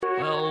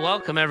Well,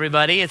 welcome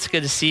everybody. It's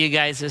good to see you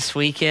guys this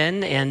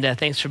weekend, and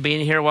thanks for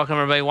being here. Welcome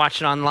everybody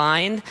watching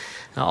online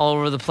all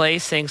over the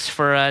place. Thanks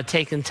for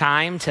taking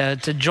time to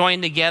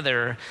join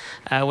together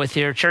with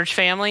your church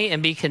family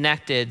and be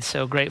connected.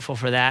 So grateful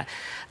for that.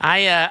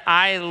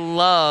 I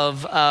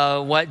love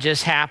what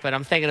just happened.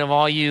 I'm thinking of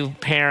all you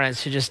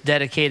parents who just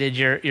dedicated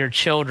your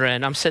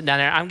children. I'm sitting down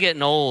there. I'm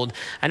getting old.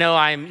 I know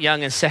I'm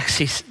young and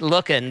sexy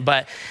looking,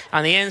 but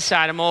on the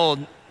inside, I'm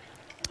old.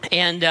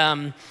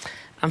 And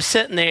I'm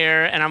sitting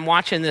there and I'm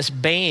watching this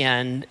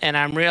band and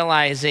I'm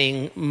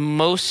realizing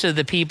most of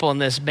the people in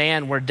this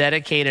band were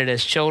dedicated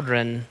as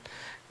children,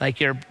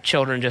 like your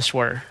children just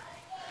were.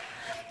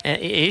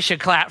 And you should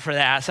clap for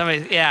that.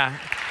 Somebody, yeah,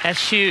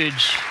 that's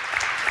huge.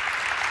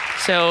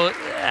 So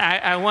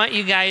I want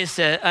you guys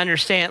to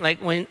understand, like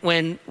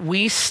when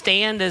we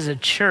stand as a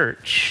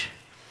church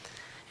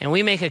and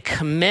we make a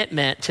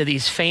commitment to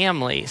these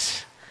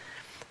families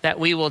that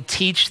we will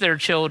teach their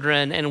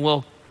children and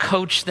we'll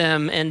coach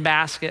them in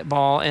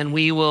basketball, and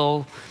we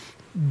will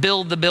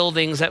build the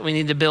buildings that we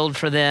need to build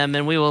for them,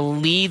 and we will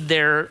lead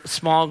their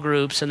small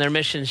groups and their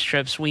missions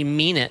trips. We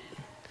mean it.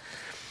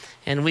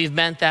 And we've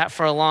meant that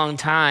for a long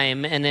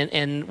time,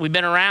 and we've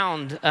been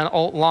around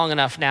long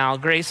enough now.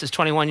 Grace is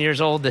 21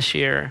 years old this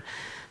year.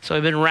 So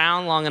we've been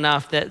around long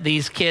enough that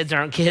these kids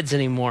aren't kids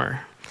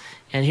anymore.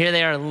 And here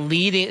they are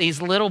leading,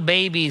 these little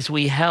babies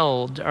we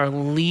held are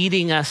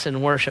leading us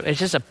in worship.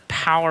 It's just a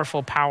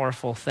powerful,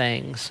 powerful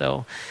thing.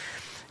 So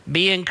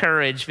be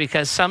encouraged,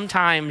 because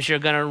sometimes you're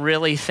going to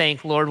really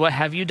think, Lord, what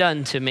have you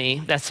done to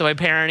me? That's the way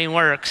parenting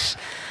works.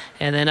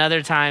 And then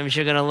other times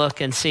you're going to look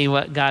and see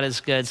what God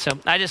is good. So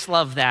I just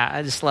love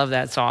that.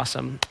 It's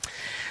awesome.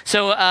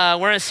 So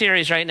we're in a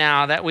series right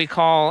now that we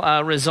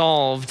call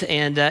Resolved.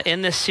 And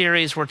in this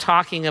series, we're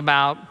talking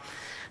about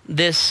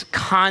this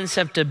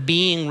concept of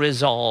being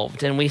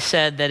resolved. And we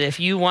said that if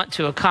you want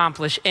to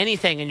accomplish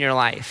anything in your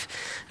life,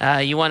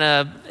 you want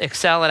to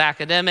excel at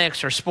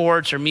academics or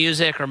sports or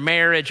music or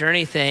marriage or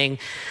anything,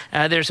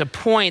 there's a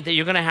point that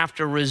you're going to have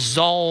to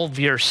resolve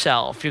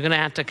yourself. You're going to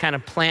have to kind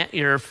of plant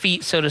your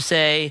feet, so to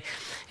say,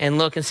 and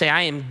look and say,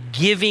 I am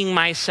giving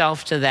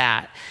myself to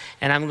that.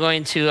 And I'm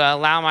going to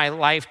allow my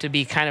life to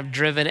be kind of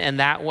driven in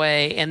that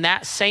way. And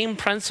that same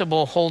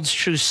principle holds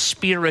true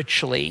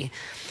spiritually.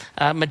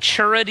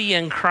 Maturity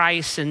in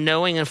Christ and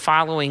knowing and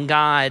following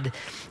God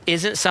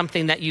isn't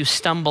something that you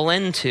stumble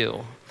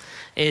into.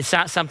 It's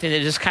not something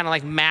that just kind of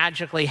like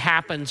magically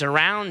happens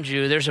around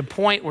you. There's a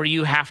point where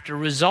you have to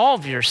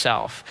resolve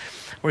yourself,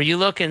 where you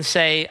look and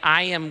say,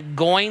 I am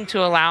going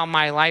to allow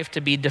my life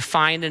to be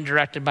defined and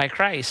directed by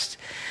Christ.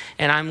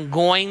 And I'm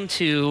going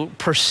to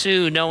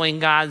pursue knowing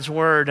God's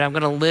word. I'm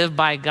going to live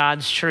by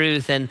God's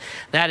truth. And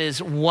that is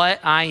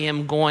what I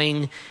am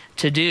going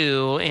to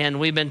do. And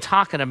we've been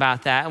talking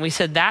about that. And we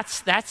said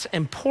that's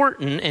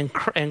important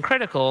and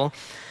critical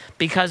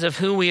because of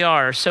who we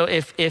are. So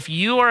if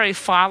you are a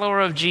follower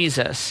of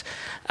Jesus,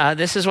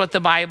 this is what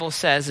the Bible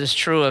says is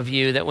true of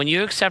you, that when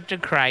you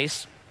accepted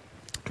Christ,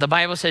 the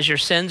Bible says your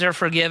sins are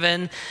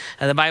forgiven.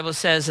 The Bible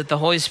says that the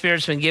Holy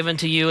Spirit's been given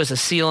to you as a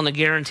seal and a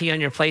guarantee on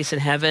your place in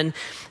heaven.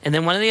 And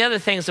then one of the other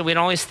things that we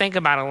don't always think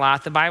about a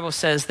lot, the Bible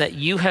says that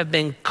you have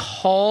been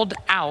called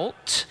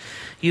out.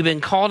 You've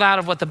been called out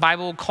of what the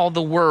Bible will call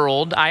the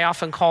world. I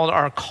often call it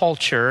our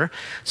culture.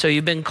 So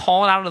you've been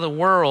called out of the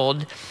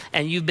world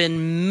and you've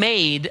been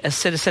made a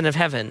citizen of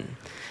heaven.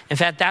 In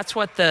fact, that's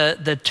what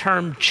the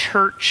term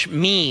church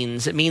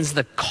means. It means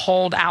the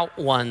called out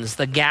ones,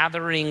 the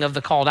gathering of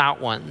the called out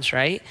ones,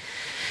 right?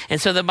 And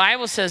so the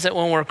Bible says that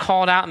when we're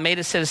called out and made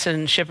a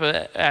citizen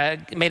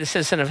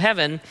of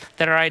heaven,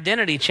 that our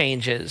identity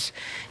changes.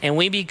 And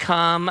we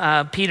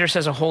become, Peter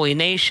says, a holy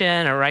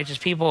nation, a righteous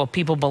people, a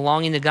people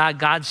belonging to God,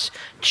 God's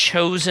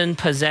chosen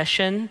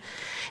possession.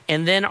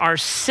 And then our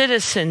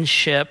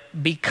citizenship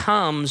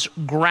becomes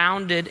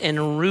grounded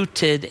and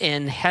rooted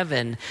in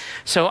heaven.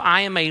 So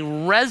I am a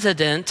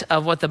resident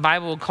of what the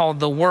Bible will call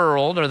the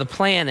world or the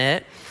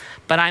planet,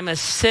 but I'm a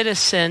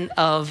citizen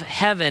of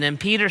heaven. And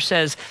Peter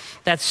says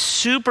that's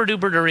super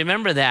duper to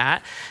remember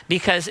that,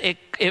 because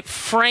it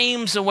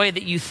frames the way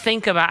that you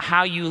think about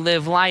how you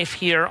live life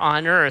here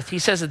on earth. He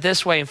says it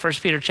this way in 1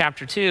 Peter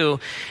chapter 2,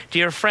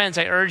 dear friends,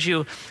 I urge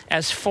you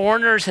as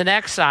foreigners and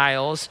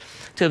exiles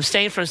to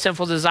abstain from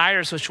sinful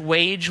desires which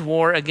wage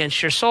war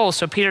against your soul.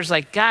 So Peter's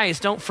like, guys,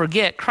 don't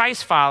forget,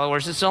 Christ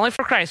followers, it's only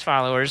for Christ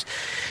followers.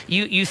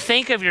 You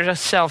think of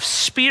yourself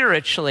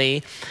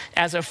spiritually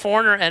as a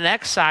foreigner and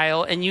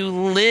exile, and you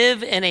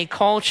live in a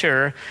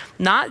culture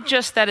not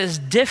just that is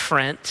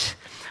different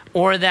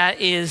or that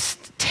is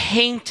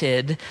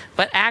tainted,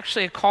 but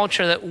actually a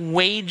culture that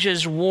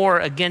wages war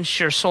against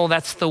your soul.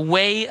 That's the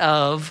way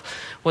of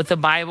what the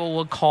Bible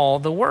would call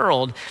the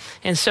world.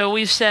 And so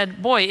we've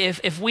said, boy,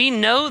 if we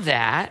know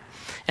that,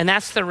 and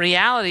that's the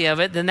reality of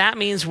it, then that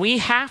means we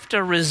have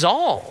to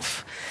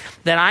resolve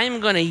that I'm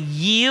going to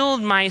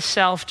yield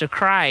myself to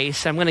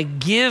Christ. I'm going to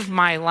give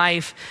my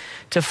life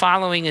to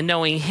following and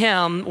knowing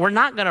him. We're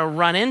not going to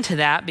run into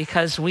that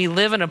because we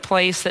live in a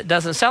place that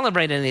doesn't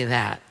celebrate any of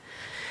that.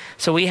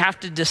 So we have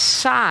to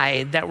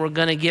decide that we're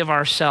going to give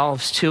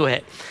ourselves to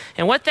it.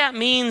 And what that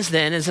means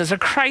then is, as a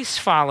Christ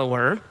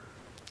follower,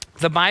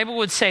 the Bible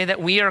would say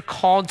that we are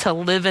called to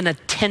live in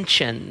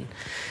attention.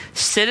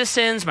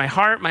 Citizens, my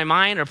heart, my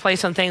mind are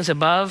placed on things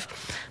above,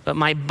 but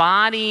my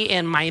body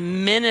and my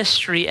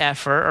ministry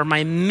effort or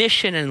my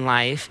mission in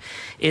life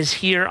is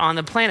here on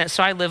the planet.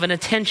 So I live in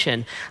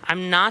attention.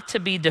 I'm not to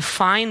be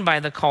defined by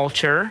the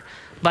culture,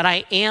 but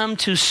I am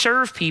to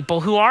serve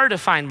people who are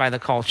defined by the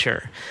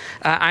culture.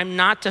 I'm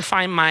not to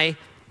find my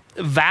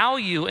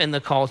value in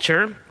the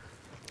culture,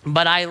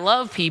 but I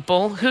love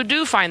people who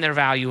do find their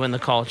value in the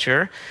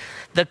culture.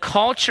 The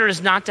culture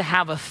is not to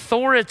have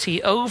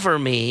authority over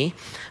me,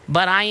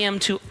 but I am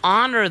to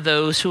honor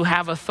those who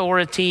have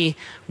authority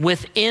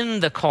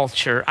within the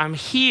culture. I'm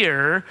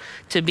here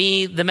to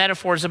be, the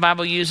metaphors the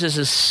Bible uses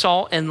as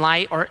salt and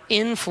light, or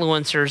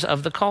influencers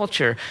of the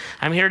culture.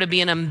 I'm here to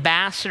be an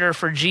ambassador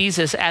for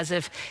Jesus, as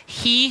if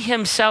he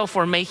himself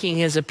were making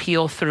his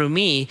appeal through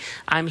me.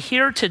 I'm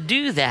here to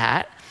do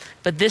that.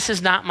 But this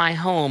is not my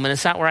home, and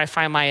it's not where I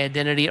find my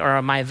identity or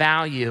my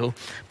value.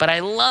 But I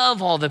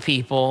love all the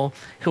people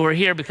who are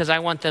here because I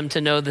want them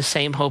to know the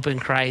same hope in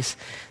Christ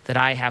that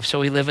I have. So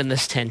we live in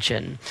this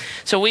tension.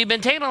 So we've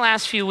been taking the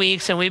last few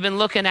weeks and we've been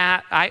looking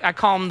at, I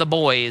call them the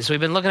boys. We've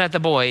been looking at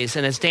the boys,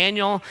 and it's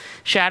Daniel,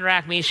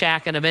 Shadrach,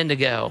 Meshach, and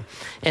Abednego.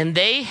 And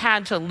they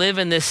had to live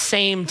in this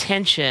same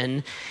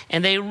tension,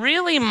 and they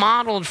really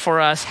modeled for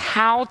us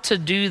how to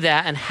do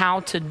that and how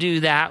to do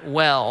that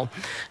well.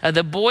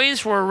 The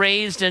boys were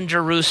raised in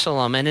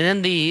Jerusalem, and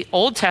in the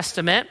Old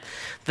Testament,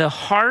 the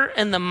heart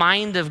and the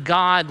mind of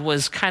God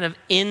was kind of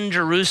in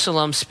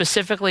Jerusalem,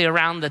 specifically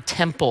around the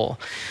temple.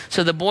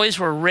 So the boys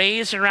were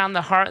raised around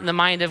the heart and the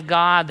mind of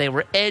God. They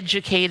were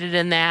educated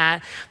in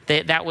that.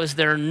 That was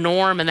their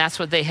norm, and that's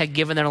what they had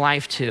given their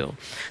life to.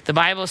 The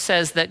Bible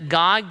says that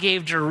God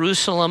gave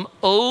Jerusalem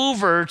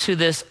over to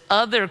this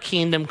other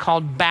kingdom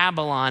called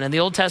Babylon. In the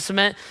Old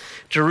Testament,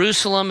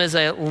 Jerusalem is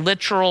a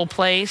literal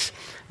place.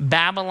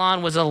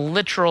 Babylon was a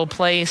literal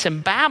place,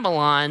 and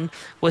Babylon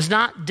was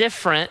not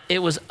different. It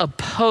was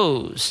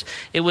opposed.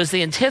 It was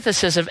the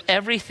antithesis of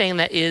everything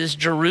that is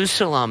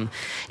Jerusalem.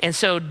 And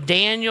so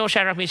Daniel,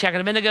 Shadrach, Meshach, and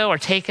Abednego are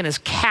taken as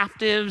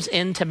captives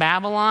into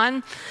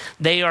Babylon.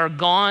 They are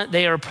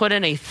put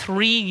in a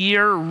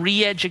 3-year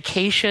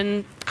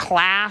re-education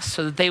class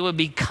so that they would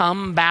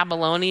become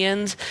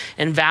Babylonians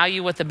and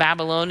value what the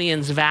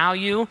Babylonians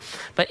value.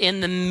 But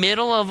in the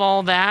middle of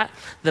all that,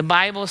 the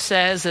Bible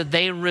says that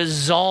they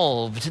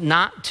resolved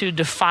not to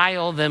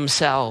defile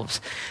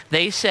themselves.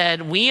 They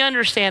said, we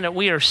understand that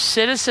we are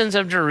citizens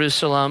of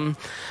Jerusalem,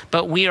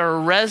 but we are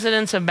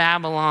residents of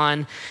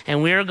Babylon,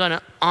 and we are going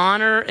to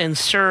honor and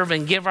serve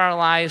and give our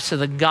lives to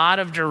the God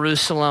of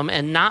Jerusalem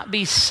and not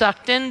be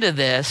sucked into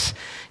this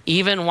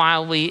even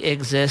while we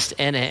exist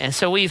in it. And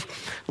so we've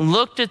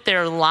looked at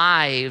their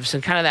lives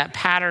and kind of that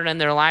pattern in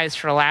their lives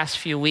for the last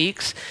few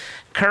weeks.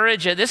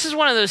 Courage, this is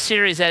one of those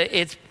series that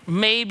it's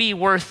maybe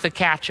worth the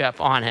catch up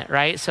on it,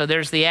 right? So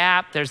there's the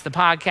app, there's the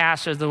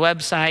podcast, there's the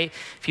website.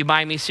 If you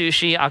buy me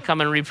sushi, I'll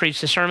come and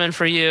re-preach the sermon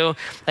for you.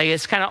 Like,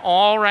 it's kind of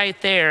all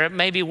right there. It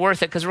may be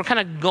worth it because we're kind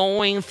of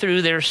going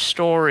through their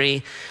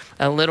story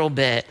a little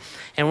bit.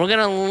 And we're going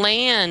to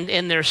land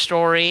in their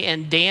story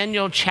in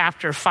Daniel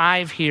chapter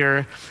 5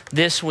 here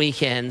this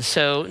weekend.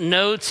 So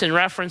notes and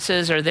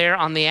references are there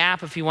on the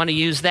app if you want to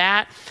use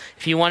that.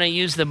 If you want to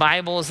use the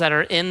Bibles that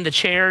are in the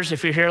chairs,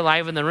 if you're here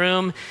live in the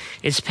room,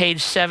 it's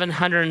page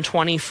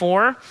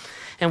 724.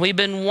 And we've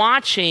been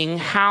watching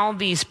how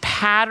these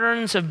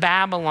patterns of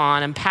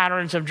Babylon and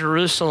patterns of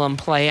Jerusalem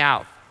play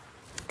out.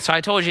 So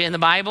I told you in the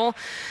Bible,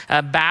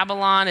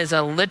 Babylon is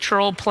a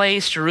literal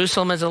place,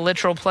 Jerusalem is a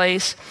literal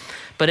place.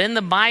 But in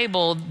the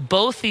Bible,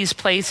 both these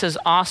places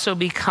also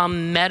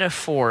become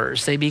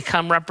metaphors. They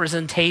become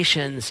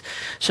representations.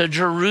 So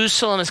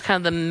Jerusalem is kind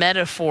of the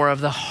metaphor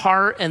of the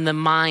heart and the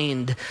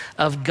mind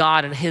of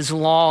God and his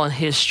law and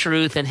his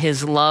truth and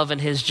his love and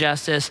his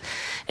justice.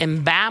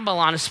 And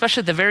Babylon,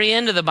 especially at the very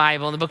end of the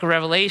Bible, in the book of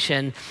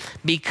Revelation,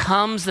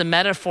 becomes the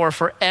metaphor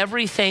for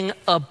everything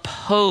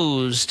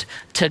opposed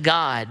to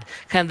God,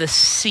 kind of the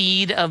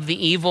seed of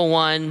the evil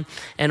one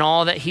and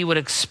all that he would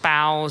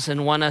espouse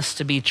and want us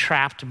to be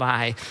trapped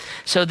by.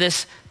 So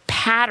this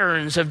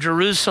patterns of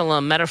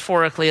Jerusalem,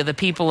 metaphorically, of the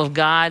people of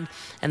God,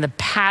 and the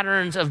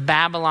patterns of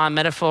Babylon,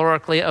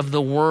 metaphorically, of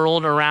the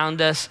world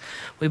around us.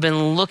 We've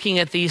been looking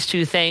at these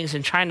two things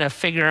and trying to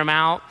figure them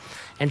out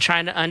and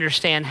trying to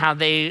understand how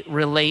they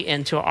relate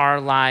into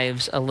our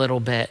lives a little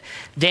bit.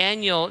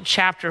 Daniel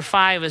chapter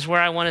 5 is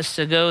where I want us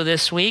to go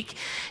this week.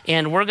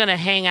 And we're going to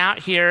hang out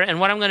here. And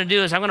what I'm going to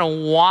do is I'm going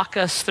to walk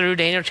us through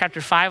Daniel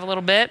chapter 5 a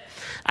little bit.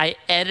 I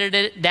edited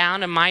it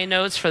down in my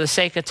notes for the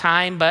sake of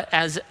time. But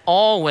as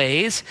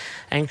always,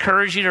 I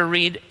encourage you to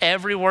read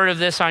every word of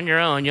this on your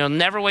own. You'll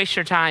never waste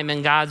your time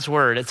in God's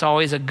word. It's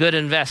always a good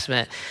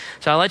investment.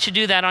 So I'll let you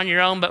do that on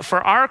your own. But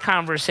for our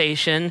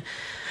conversation,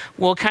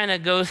 we'll kind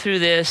of go through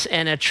this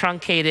in a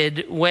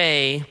truncated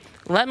way.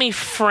 Let me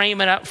frame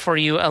it up for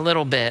you a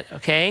little bit,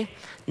 okay?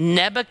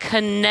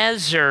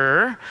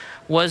 Nebuchadnezzar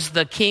was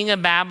the king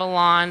of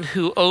Babylon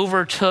who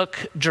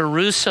overtook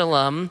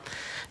Jerusalem.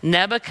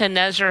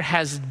 Nebuchadnezzar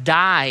has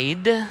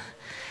died.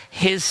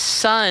 His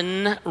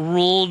son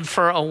ruled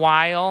for a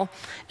while,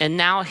 and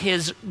now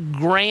his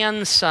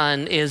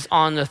grandson is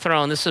on the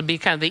throne. This would be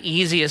kind of the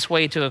easiest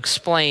way to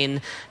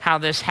explain how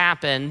this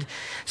happened.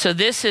 So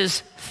this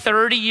is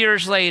 30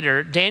 years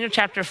later. Daniel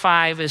chapter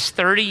 5 is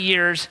 30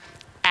 years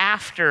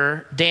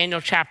after Daniel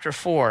chapter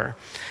 4.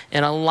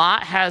 And a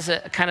lot has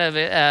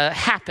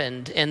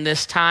happened in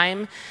this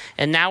time.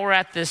 And now we're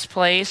at this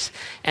place.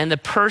 And the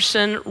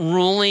person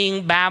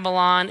ruling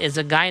Babylon is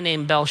a guy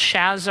named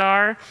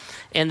Belshazzar.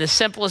 And the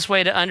simplest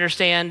way to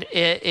understand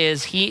it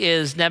is he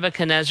is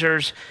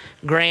Nebuchadnezzar's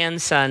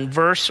grandson.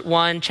 Verse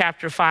 1,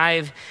 chapter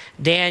 5,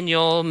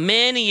 Daniel,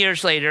 many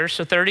years later,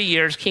 so 30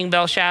 years, King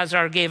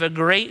Belshazzar gave a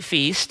great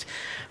feast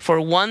for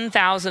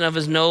 1,000 of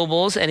his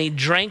nobles, and he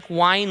drank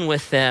wine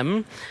with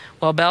them.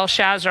 While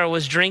Belshazzar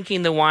was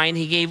drinking the wine,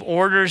 he gave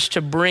orders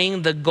to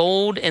bring the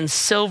gold and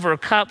silver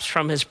cups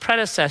from his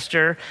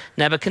predecessor,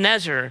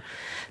 Nebuchadnezzar,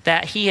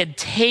 that he had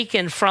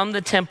taken from the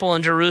temple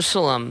in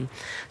Jerusalem.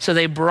 So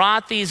they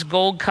brought these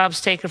gold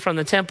cups taken from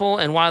the temple,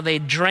 and while they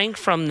drank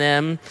from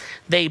them,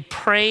 they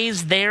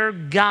praised their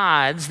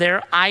gods,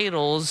 their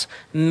idols,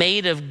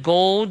 made of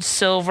gold,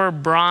 silver,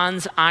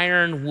 bronze,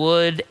 iron,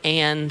 wood,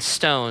 and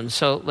stone.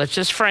 So let's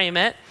just frame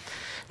it.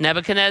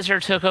 Nebuchadnezzar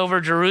took over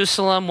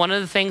Jerusalem. One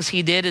of the things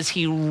he did is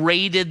he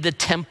raided the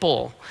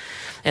temple.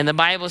 And the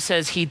Bible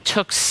says he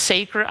took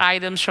sacred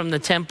items from the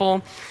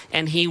temple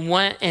and he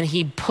went and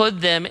he put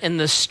them in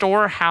the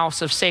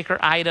storehouse of sacred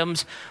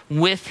items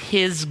with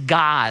his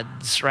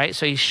gods, right?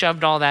 So he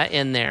shoved all that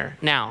in there.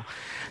 Now,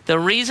 the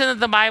reason that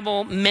the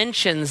Bible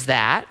mentions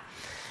that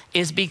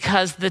is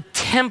because the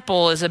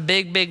temple is a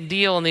big, big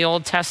deal in the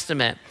Old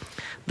Testament.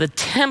 The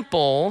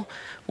temple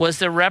was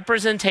the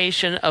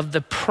representation of the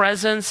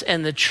presence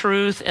and the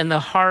truth and the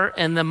heart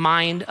and the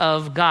mind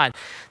of God.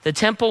 The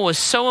temple was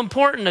so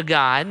important to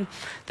God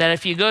that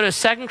if you go to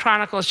 2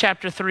 Chronicles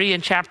chapter 3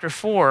 and chapter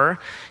 4,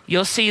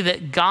 you'll see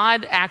that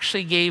God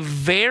actually gave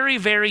very,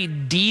 very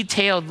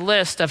detailed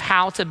list of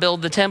how to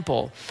build the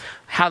temple,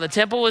 how the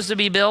temple was to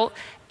be built,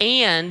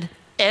 and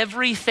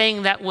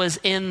everything that was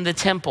in the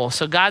temple.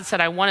 So God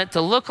said, I want it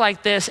to look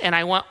like this, and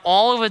I want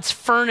all of its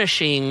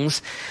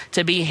furnishings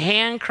to be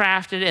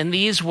handcrafted in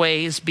these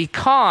ways,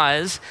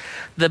 because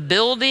the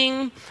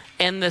building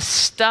and the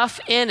stuff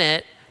in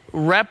it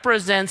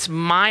represents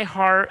my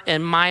heart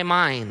and my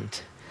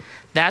mind.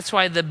 That's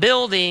why the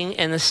building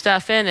and the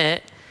stuff in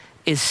it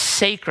is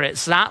sacred.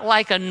 It's not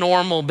like a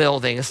normal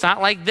building. It's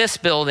not like this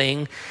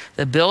building.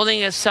 The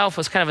building itself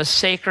was kind of a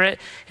sacred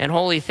and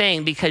holy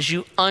thing because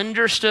you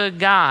understood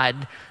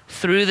God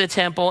through the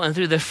temple and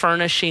through the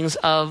furnishings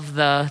of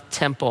the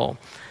temple.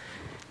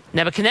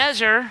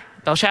 Nebuchadnezzar,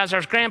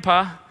 Belshazzar's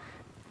grandpa,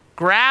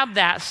 grabbed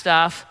that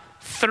stuff,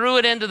 threw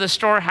it into the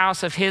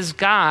storehouse of his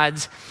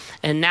gods,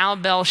 and now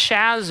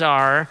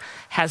Belshazzar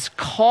has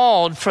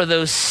called for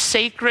those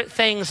sacred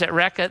things that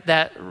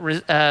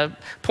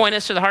point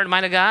us to the heart and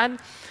mind of God,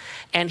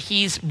 and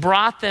he's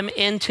brought them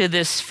into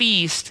this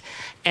feast,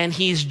 and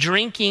he's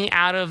drinking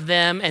out of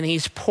them, and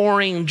he's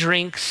pouring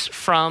drinks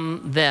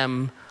from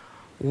them.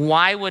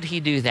 Why would he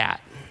do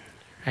that?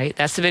 Right?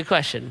 That's the big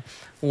question.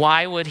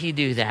 Why would he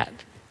do that?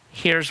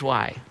 Here's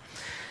why.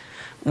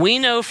 We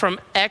know from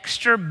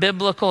extra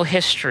biblical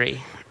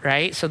history,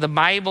 right? So the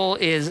Bible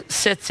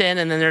sits in,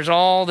 and then there's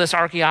all this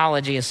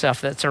archaeology and stuff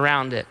that's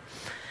around it.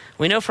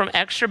 We know from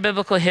extra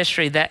biblical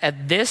history that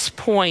at this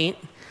point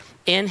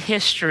in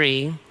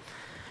history,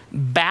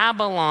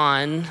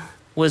 Babylon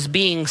was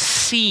being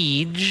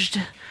sieged,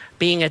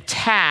 being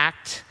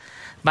attacked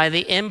by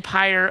the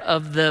empire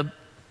of the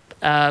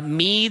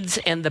Medes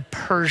and the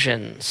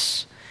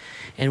Persians.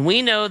 And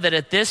we know that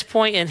at this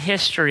point in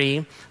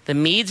history, the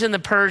Medes and the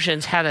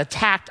Persians had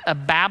attacked a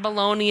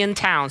Babylonian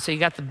town. So you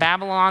got the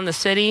Babylon, the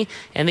city,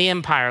 and the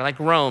empire, like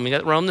Rome. You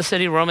got Rome, the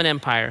city, Roman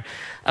Empire.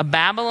 A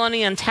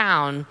Babylonian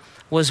town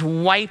was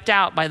wiped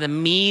out by the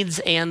Medes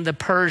and the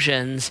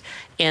Persians,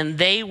 and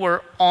they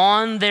were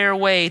on their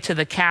way to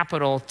the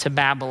capital, to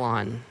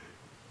Babylon.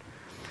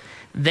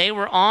 They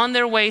were on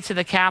their way to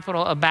the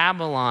capital of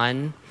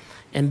Babylon,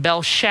 and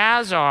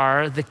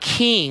Belshazzar, the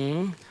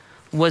king,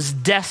 was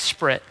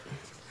desperate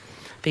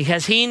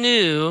because he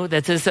knew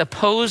that this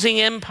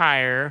opposing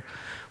empire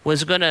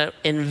was going to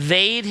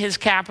invade his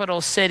capital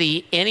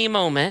city any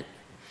moment,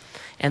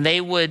 and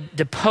they would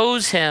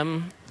depose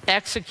him,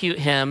 execute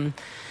him,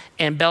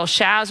 and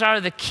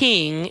Belshazzar, the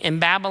king, in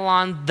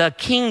Babylon, the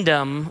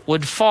kingdom,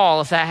 would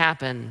fall if that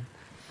happened.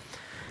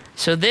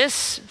 So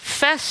this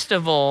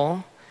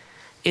festival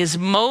is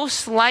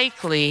most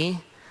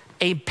likely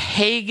a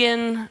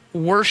pagan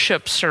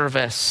worship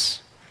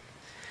service.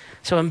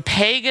 So in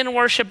pagan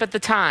worship at the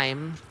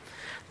time,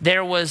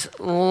 there was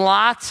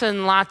lots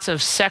and lots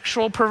of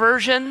sexual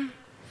perversion.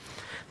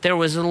 There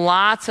was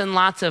lots and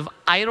lots of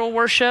idol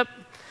worship.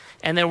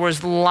 And there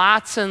was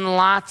lots and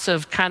lots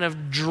of kind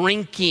of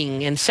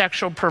drinking and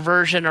sexual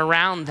perversion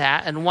around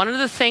that. And one of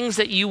the things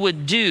that you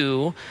would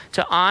do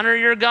to honor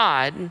your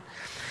God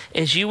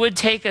is you would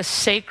take a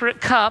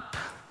sacred cup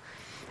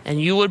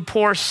and you would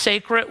pour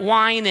sacred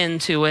wine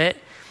into it,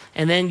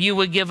 and then you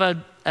would give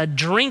a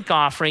drink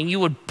offering. You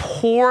would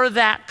pour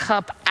that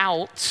cup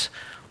out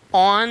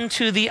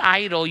onto the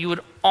idol. You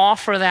would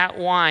offer that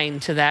wine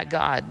to that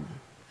god.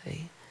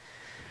 See?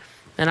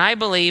 And I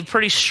believe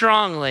pretty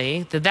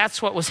strongly that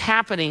that's what was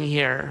happening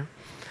here.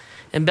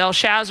 And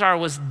Belshazzar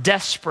was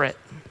desperate.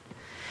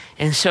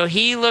 And so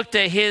he looked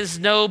at his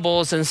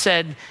nobles and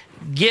said,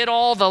 get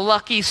all the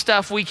lucky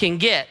stuff we can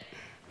get.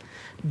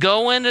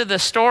 Go into the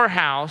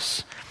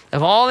storehouse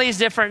of all these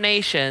different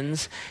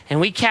nations, and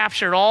we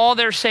captured all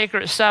their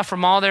sacred stuff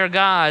from all their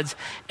gods,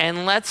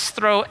 and let's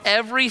throw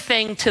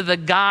everything to the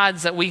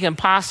gods that we can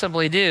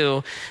possibly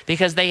do,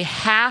 because they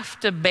have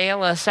to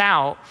bail us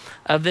out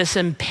of this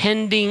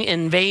impending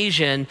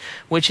invasion,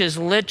 which is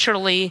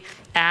literally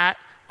at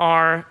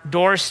our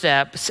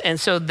doorsteps. And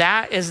so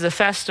that is the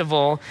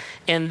festival,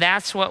 and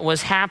that's what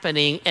was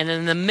happening. And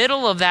in the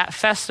middle of that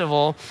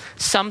festival,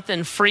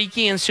 something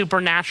freaky and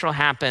supernatural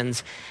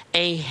happens.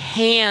 A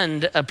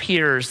hand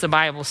appears, the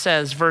Bible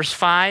says, verse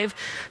 5.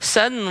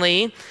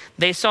 Suddenly,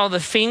 they saw the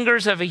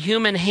fingers of a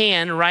human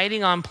hand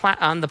writing on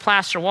the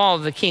plaster wall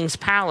of the king's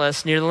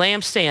palace near the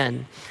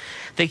lampstand.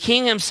 The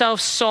king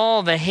himself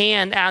saw the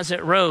hand as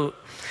it wrote,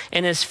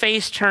 and his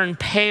face turned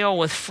pale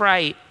with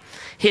fright.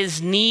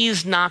 His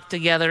knees knocked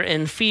together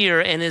in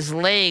fear, and his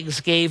legs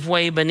gave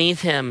way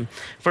beneath him.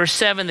 Verse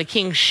 7, the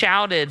king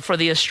shouted for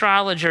the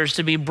astrologers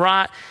to be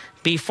brought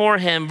before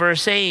him.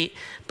 Verse 8,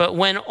 but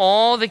when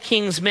all the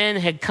king's men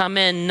had come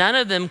in, none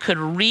of them could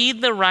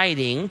read the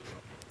writing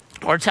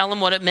or tell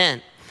him what it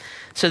meant.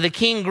 So the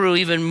king grew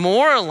even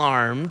more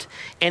alarmed,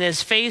 and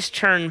his face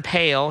turned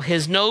pale.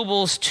 His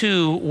nobles,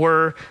 too,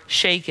 were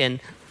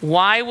shaken.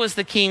 Why was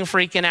the king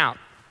freaking out?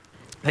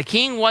 The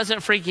king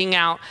wasn't freaking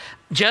out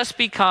just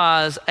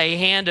because a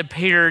hand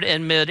appeared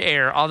in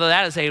midair, although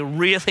that is a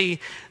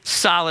really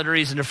solid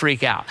reason to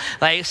freak out.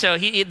 But that's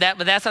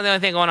not the only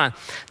thing going on.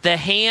 The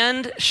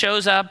hand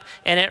shows up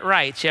and it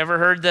writes. You ever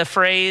heard the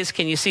phrase,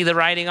 can you see the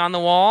writing on the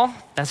wall?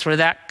 That's where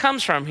that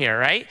comes from here,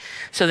 right?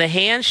 So the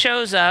hand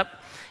shows up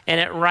and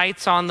it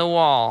writes on the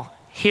wall.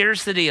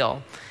 Here's the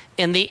deal.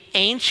 In the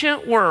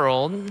ancient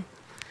world,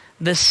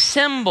 the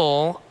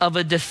symbol of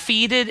a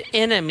defeated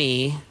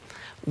enemy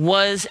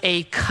was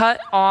a cut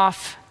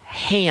off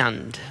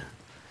hand.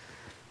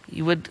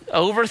 You would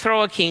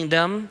overthrow a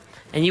kingdom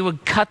and you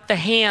would cut the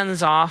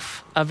hands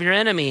off of your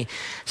enemy.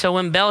 So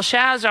when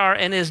Belshazzar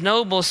and his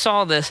nobles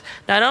saw this,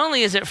 not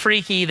only is it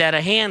freaky that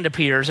a hand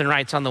appears and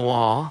writes on the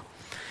wall,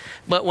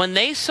 but when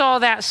they saw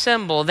that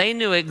symbol, they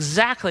knew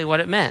exactly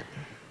what it meant.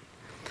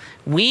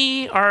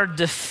 We are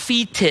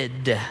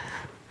defeated,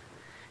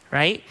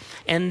 right?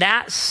 And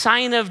that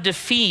sign of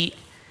defeat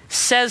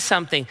says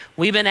something.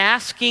 We've been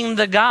asking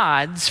the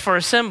gods for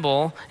a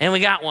symbol, and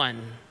we got one.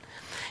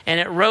 And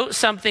it wrote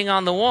something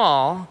on the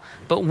wall,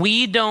 but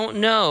we don't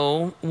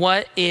know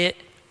what it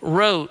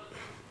wrote.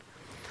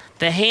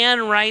 The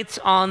hand writes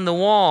on the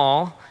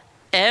wall,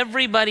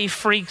 everybody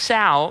freaks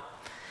out,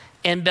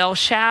 and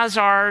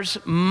Belshazzar's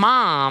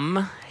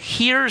mom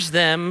hears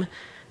them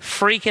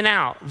freaking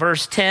out.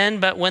 Verse 10,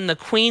 but when the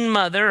queen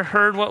mother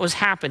heard what was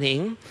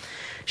happening,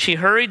 she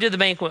hurried to the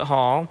banquet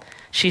hall.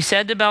 She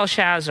said to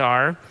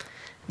Belshazzar,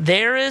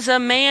 there is a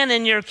man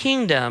in your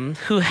kingdom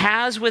who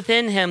has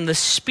within him the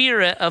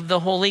spirit of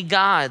the holy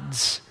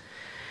gods.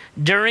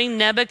 During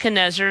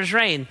Nebuchadnezzar's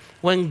reign,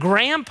 when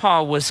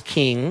Grandpa was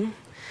king,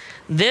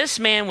 this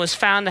man was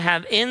found to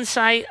have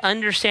insight,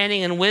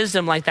 understanding, and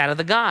wisdom like that of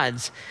the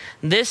gods.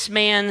 This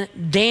man,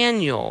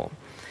 Daniel,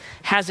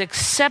 has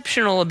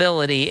exceptional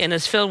ability and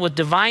is filled with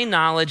divine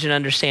knowledge and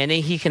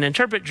understanding. He can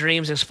interpret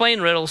dreams,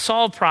 explain riddles,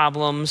 solve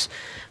problems.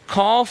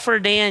 Call for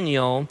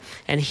Daniel,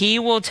 and he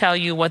will tell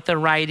you what the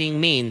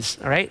writing means.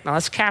 All right, now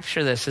let's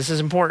capture this. This is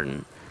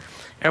important.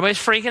 Everybody's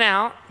freaking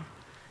out.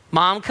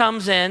 Mom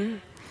comes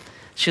in.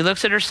 She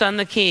looks at her son,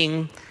 the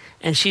king,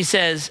 and she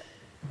says,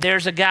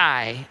 there's a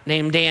guy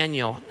named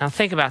Daniel. Now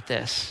think about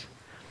this.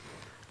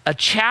 A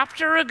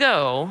chapter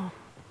ago,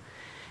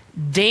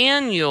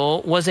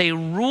 Daniel was a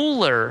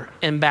ruler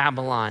in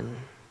Babylon.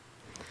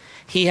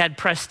 He had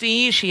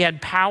prestige, he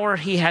had power,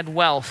 he had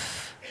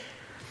wealth.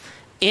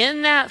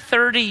 In that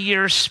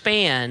 30-year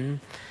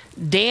span,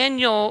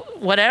 Daniel,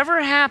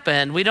 whatever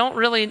happened, we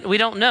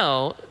don't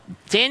know.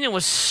 Daniel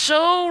was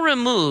so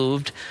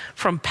removed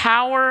from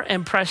power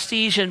and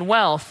prestige and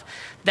wealth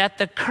that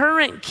the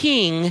current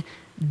king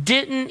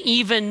didn't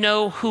even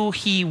know who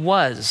he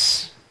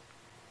was.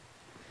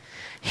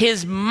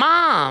 His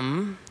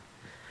mom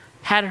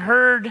had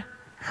heard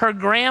her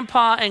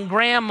grandpa and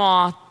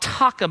grandma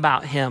talk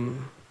about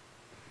him.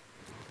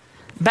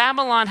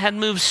 Babylon had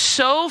moved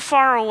so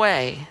far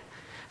away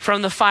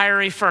from the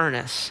fiery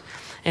furnace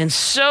and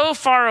so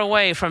far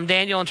away from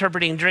Daniel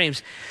interpreting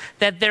dreams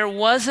that there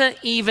wasn't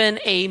even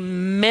a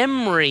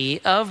memory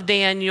of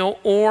Daniel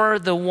or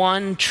the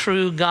one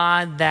true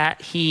God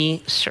that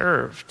he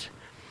served.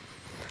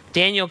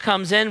 Daniel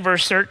comes in,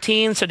 verse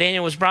 13. So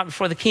Daniel was brought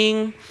before the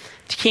king.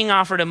 The king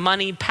offered him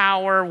money,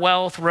 power,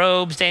 wealth,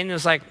 robes.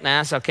 Daniel's like,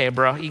 nah, it's okay,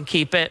 bro. You can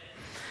keep it.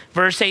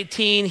 Verse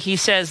 18, he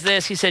says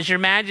this, he says, Your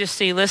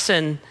Majesty,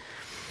 listen,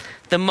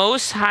 the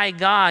Most High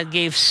God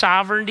gave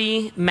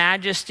sovereignty,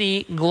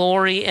 majesty,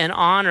 glory, and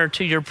honor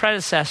to your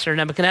predecessor,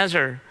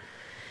 Nebuchadnezzar.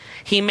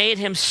 He made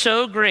him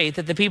so great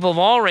that the people of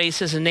all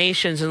races and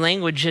nations and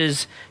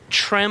languages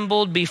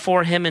trembled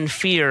before him in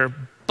fear.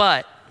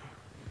 But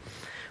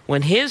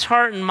when his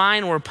heart and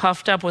mind were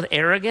puffed up with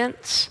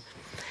arrogance,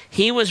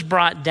 he was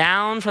brought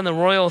down from the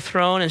royal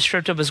throne and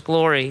stripped of his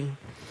glory.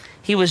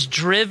 He was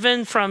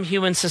driven from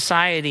human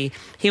society.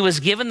 He was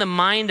given the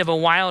mind of a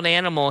wild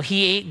animal.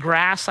 He ate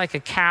grass like a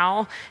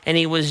cow, and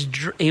he was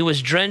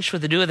drenched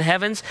with the dew of the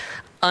heavens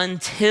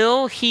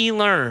until he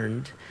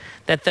learned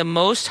that the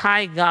Most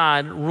High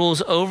God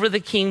rules over the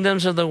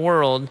kingdoms of the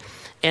world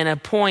and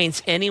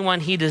appoints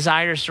anyone he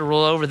desires to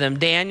rule over them.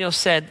 Daniel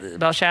said,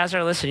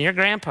 Belshazzar, listen, your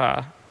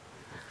grandpa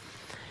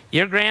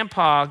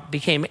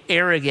became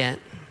arrogant,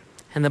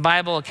 and the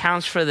Bible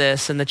accounts for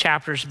this in the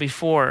chapters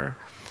before.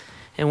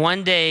 And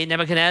one day,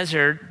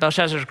 Nebuchadnezzar,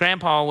 Belshazzar's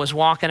grandpa, was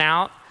walking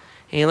out,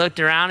 and he looked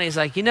around, and he's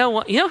like, you know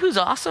what? You know who's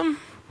awesome?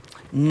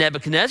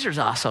 Nebuchadnezzar's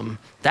awesome.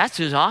 That's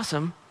who's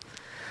awesome.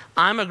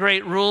 I'm a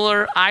great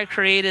ruler. I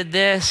created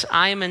this.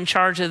 I am in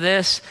charge of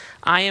this.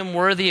 I am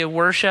worthy of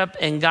worship.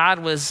 And God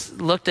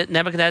looked at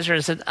Nebuchadnezzar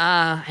and said,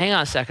 hang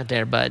on a second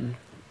there, bud.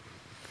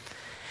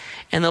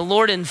 And the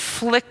Lord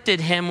inflicted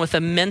him with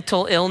a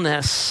mental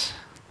illness.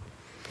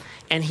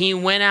 And he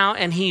went out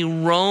and he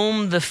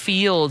roamed the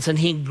fields and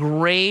he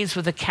grazed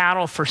with the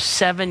cattle for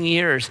 7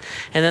 years.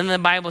 And then the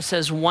Bible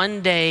says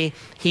one day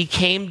he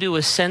came to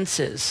his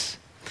senses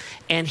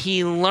and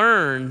he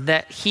learned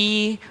that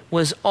he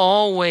was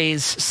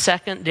always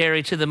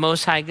secondary to the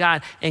Most High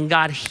God, and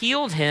God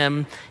healed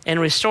him and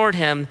restored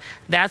him.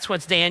 That's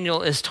what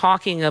Daniel is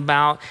talking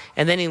about.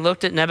 And then he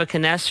looked at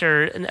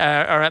Nebuchadnezzar,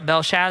 or at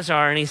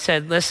Belshazzar, and he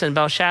said, listen,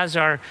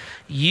 Belshazzar,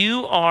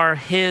 you are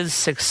his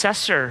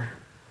successor.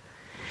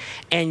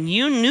 And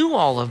you knew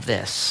all of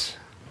this,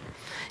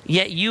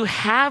 yet you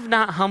have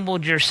not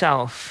humbled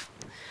yourself.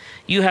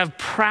 You have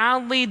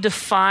proudly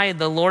defied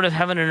the Lord of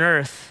heaven and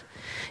earth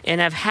and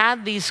have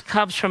had these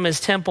cups from his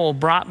temple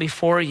brought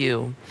before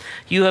you.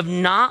 You have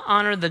not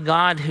honored the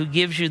God who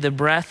gives you the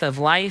breath of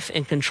life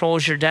and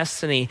controls your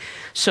destiny.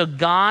 So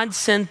God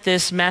sent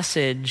this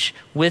message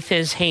with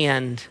his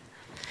hand.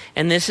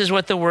 And this is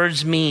what the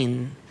words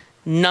mean.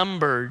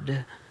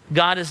 Numbered.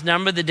 God has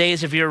numbered the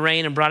days of your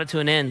reign and brought it to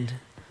an end.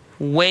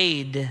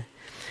 Weighed.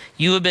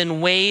 You have been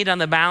weighed on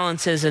the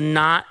balances and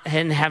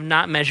have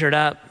not measured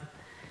up.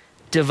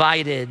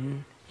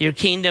 Divided. Your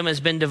kingdom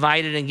has been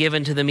divided and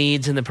given to the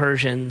Medes and the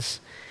Persians.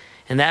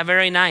 And that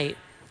very night,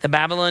 the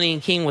Babylonian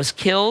king was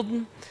killed,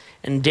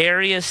 and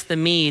Darius the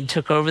Mede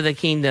took over the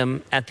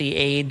kingdom at the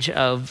age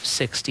of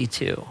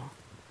 62.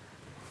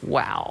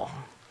 Wow.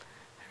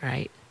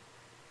 Right?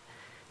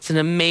 It's an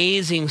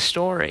amazing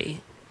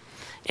story.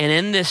 And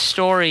in this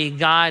story,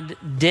 God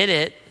did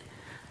it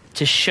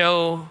to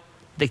show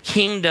the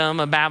kingdom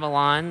of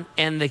Babylon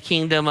and the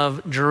kingdom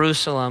of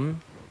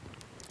Jerusalem,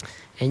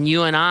 and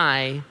you and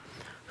I,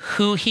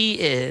 who he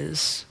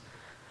is,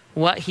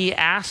 what he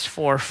asked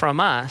for from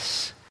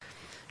us,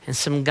 and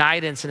some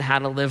guidance in how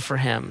to live for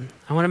him.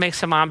 I want to make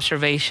some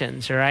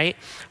observations, all right?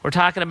 We're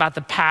talking about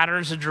the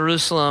patterns of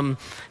Jerusalem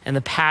and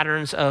the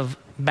patterns of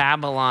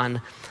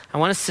Babylon. I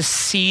want us to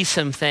see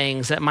some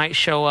things that might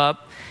show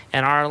up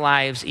in our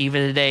lives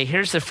even today.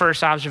 Here's the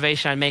first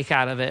observation I make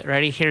out of it.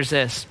 Ready? Here's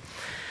this.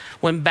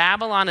 When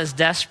Babylon is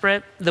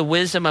desperate, the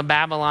wisdom of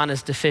Babylon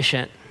is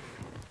deficient.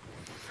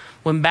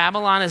 When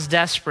Babylon is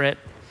desperate,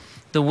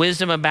 the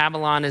wisdom of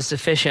Babylon is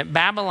deficient.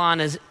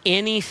 Babylon is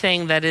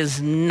anything that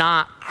is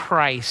not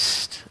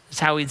Christ.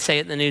 That's how we'd say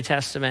it in the New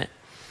Testament.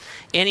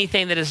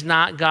 Anything that is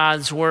not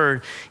God's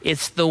word.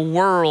 It's the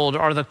world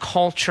or the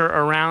culture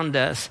around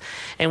us.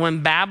 And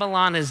when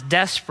Babylon is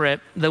desperate,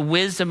 the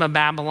wisdom of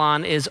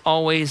Babylon is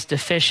always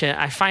deficient.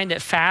 I find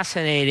it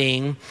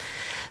fascinating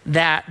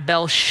that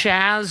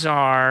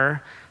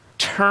Belshazzar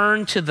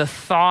turned to the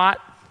thought,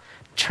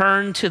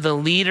 turned to the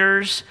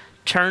leaders,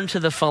 turned to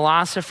the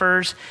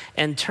philosophers,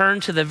 and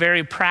turned to the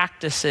very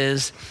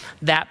practices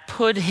that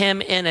put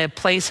him in a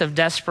place of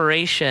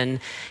desperation.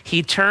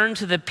 He turned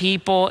to the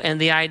people and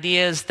the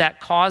ideas that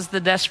caused the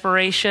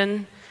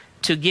desperation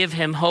to give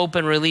him hope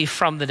and relief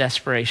from the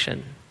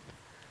desperation.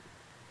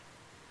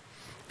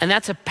 And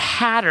that's a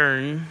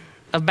pattern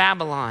of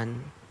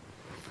Babylon.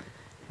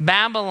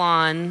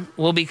 Babylon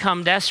will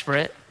become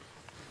desperate.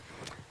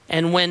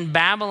 And when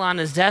Babylon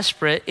is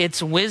desperate,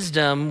 its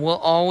wisdom will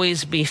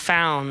always be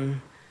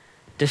found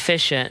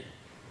deficient.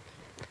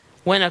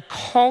 When a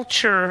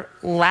culture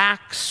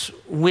lacks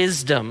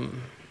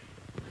wisdom,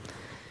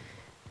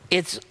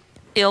 it's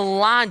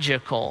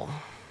illogical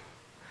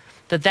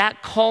that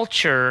that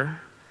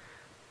culture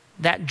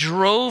that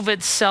drove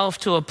itself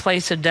to a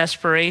place of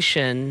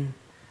desperation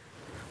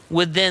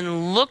would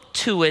then look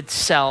to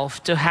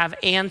itself to have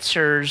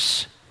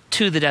answers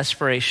to the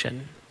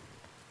desperation.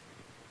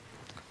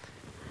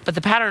 But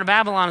the pattern of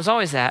Babylon is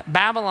always that.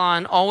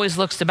 Babylon always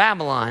looks to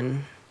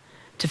Babylon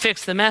to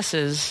fix the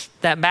messes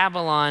that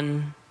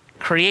Babylon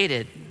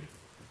created.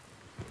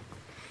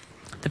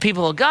 The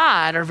people of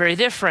God are very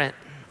different,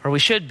 or we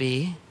should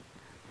be.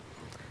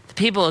 The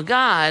people of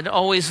God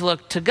always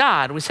look to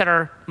God. We set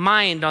our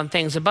mind on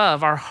things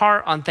above, our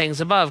heart on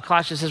things above.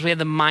 Colossians says we have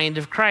the mind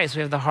of Christ.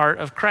 We have the heart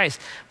of Christ.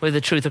 We have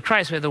the truth of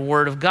Christ. We have the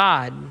word of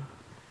God.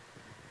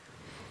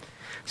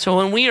 So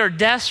when we are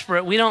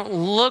desperate, we don't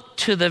look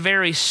to the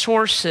very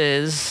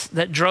sources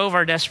that drove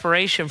our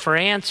desperation for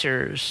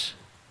answers.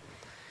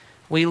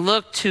 We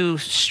look to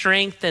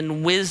strength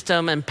and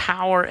wisdom and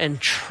power and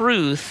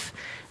truth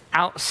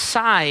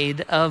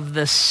outside of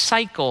the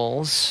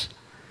cycles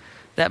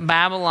that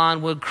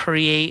Babylon would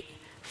create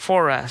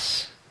for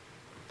us.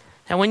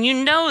 And when you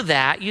know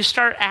that, you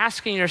start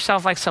asking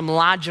yourself like some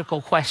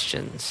logical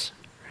questions,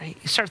 right?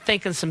 You start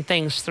thinking some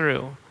things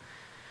through.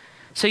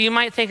 So you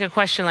might think a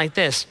question like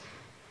this: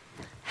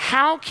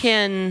 how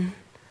can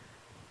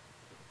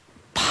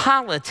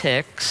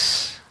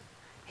politics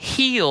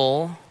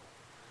heal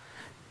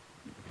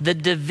the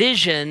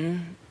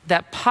division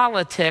that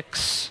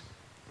politics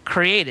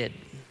created?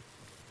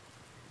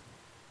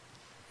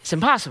 It's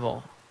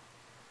impossible.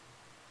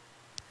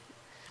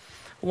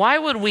 Why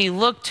would we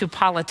look to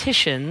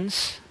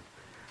politicians,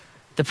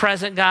 the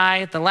present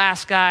guy, the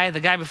last guy, the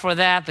guy before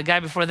that, the guy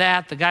before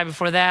that, the guy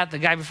before that, the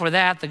guy before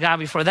that, the guy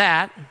before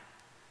that?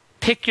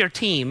 Pick your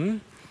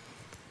team.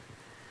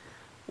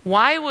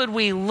 Why would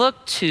we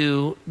look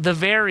to the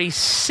very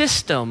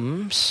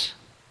systems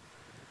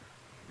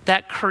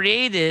that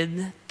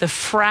created the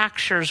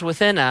fractures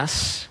within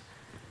us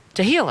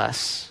to heal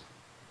us?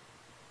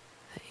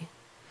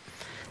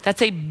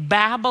 That's a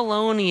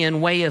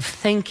Babylonian way of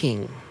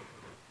thinking.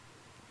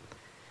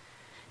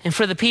 And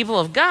for the people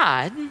of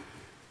God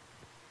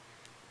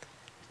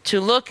to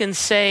look and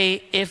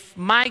say, if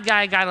my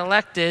guy got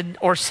elected,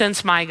 or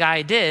since my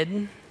guy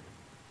did,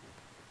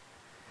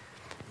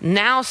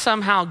 now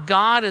somehow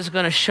God is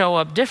going to show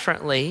up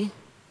differently,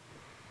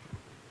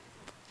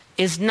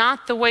 is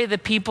not the way the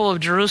people of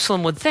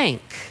Jerusalem would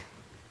think.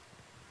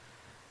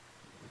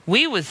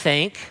 We would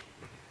think,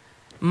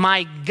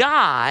 my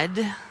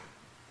God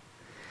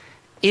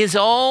is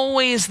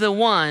always the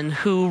one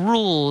who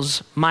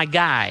rules my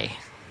guy.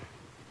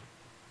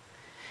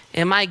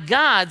 And my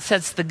God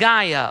sets the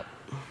guy up.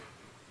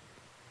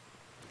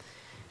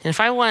 And if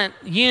I want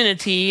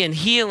unity and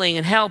healing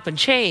and help and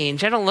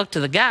change, I don't look to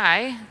the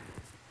guy.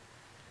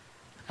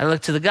 I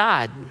look to the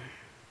God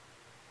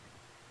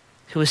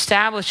who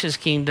establishes his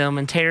kingdom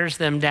and tears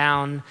them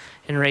down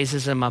and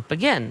raises them up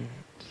again.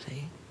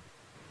 See?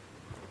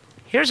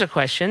 Here's a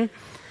question.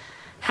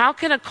 How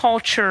can a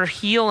culture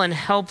heal and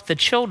help the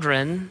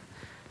children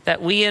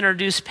that we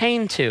introduce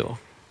pain to?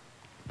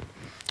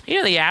 You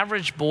know, the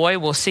average boy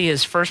will see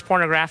his first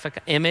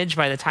pornographic image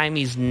by the time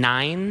he's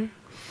 9,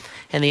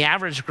 and the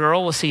average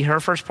girl will see her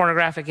first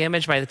pornographic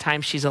image by the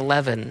time she's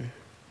 11.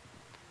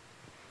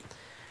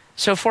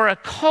 So for a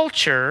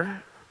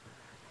culture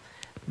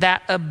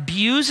that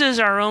abuses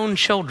our own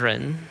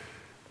children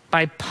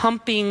by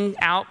pumping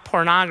out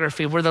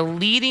pornography, we're the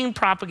leading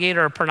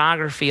propagator of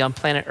pornography on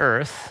planet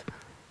Earth.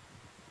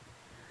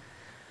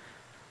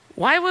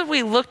 Why would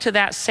we look to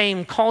that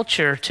same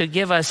culture to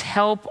give us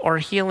help or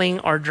healing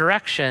or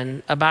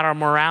direction about our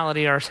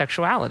morality or our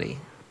sexuality?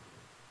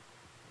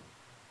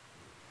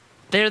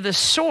 They're the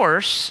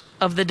source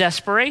of the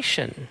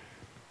desperation.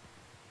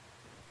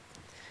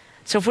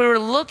 So if we were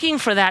looking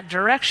for that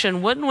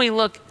direction, wouldn't we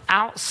look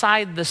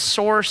outside the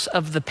source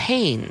of the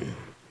pain?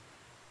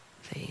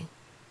 See?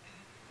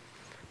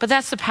 But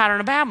that's the pattern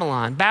of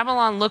Babylon.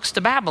 Babylon looks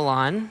to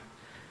Babylon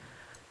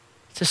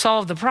to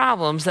solve the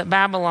problems that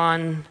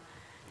Babylon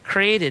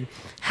created.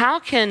 How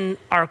can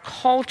our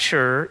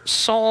culture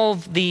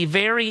solve the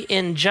very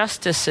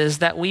injustices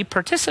that we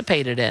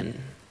participated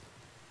in?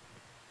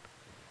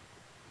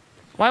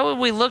 Why would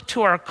we look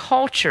to our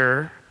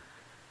culture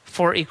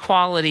for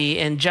equality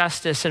and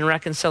justice and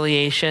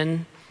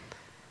reconciliation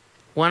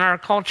when our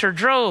culture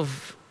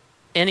drove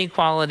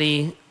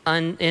inequality,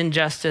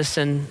 injustice,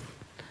 and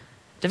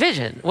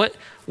division?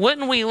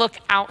 Wouldn't we look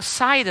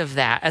outside of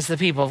that as the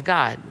people of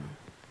God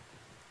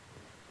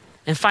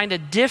and find a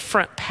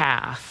different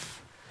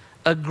path,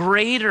 a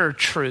greater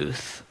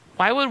truth?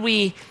 Why would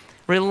we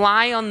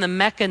rely on the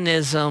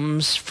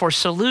mechanisms for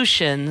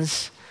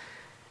solutions,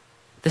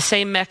 the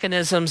same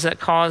mechanisms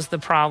that caused the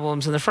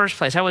problems in the first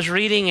place? I was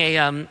reading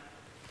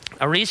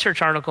a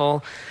research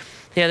article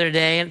the other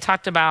day, and it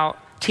talked about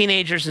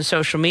teenagers and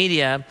social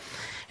media.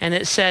 And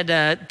it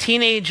said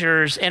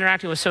teenagers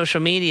interacting with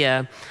social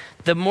media,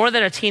 the more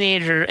that a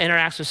teenager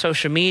interacts with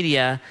social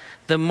media,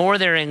 the more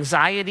their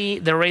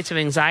rates of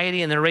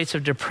anxiety and their rates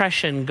of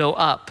depression go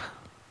up.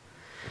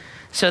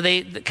 So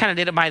they kind of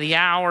did it by the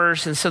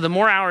hours. And so the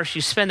more hours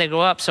you spend, they go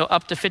up. So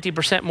up to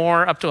 50%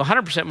 more, up to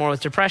 100% more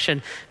with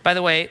depression. By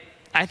the way,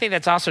 I think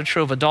that's also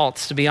true of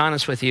adults, to be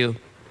honest with you.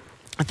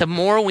 The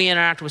more we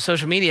interact with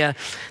social media,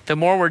 the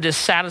more we're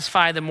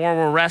dissatisfied, the more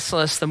we're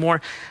restless, the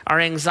more our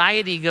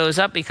anxiety goes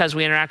up because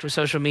we interact with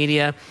social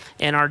media,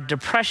 and our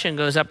depression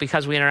goes up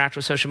because we interact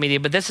with social media.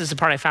 But this is the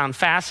part I found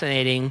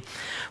fascinating.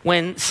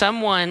 When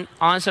someone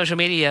on social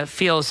media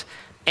feels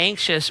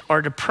anxious,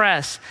 or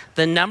depressed,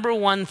 the number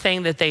one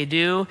thing that they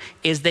do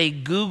is they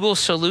Google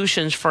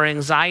solutions for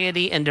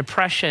anxiety and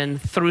depression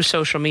through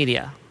social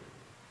media.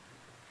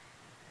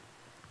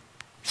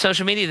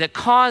 Social media that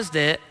caused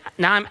it,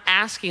 now I'm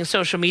asking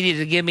social media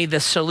to give me the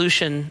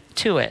solution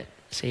to it,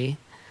 see?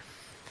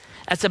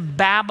 That's a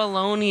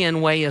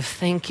Babylonian way of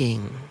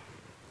thinking.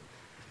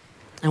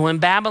 And when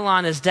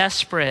Babylon is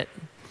desperate,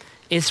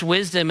 its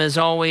wisdom is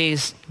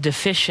always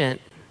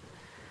deficient.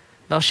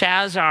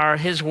 Belshazzar,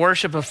 his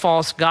worship of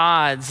false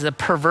gods, the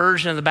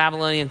perversion of the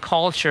Babylonian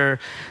culture,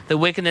 the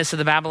wickedness of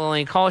the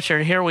Babylonian culture,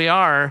 and here we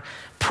are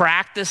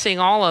practicing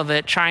all of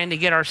it, trying to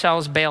get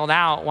ourselves bailed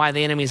out while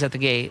the enemy's at the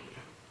gate.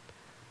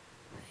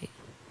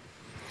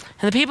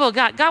 And the people of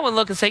God would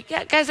look and say,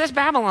 yeah, guys, that's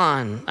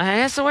Babylon.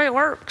 That's the way it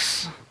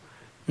works.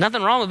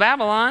 Nothing wrong with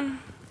Babylon.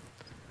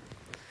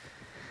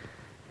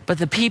 But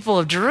the people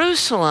of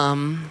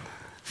Jerusalem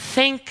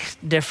think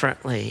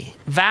differently,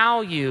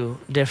 value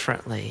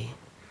differently,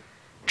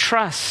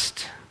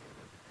 trust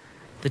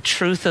the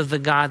truth of the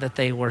God that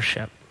they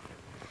worship.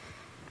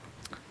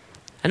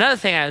 Another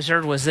thing I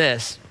observed was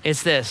this.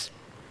 It's this,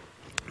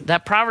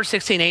 that Proverbs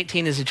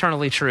 16:18 is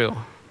eternally true.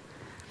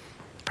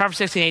 Proverbs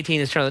 16:18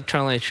 is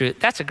eternally true.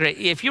 That's a great,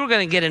 if you were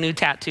going to get a new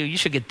tattoo, you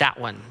should get that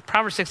one.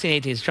 Proverbs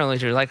 16:18 is eternally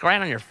true, like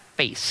right on your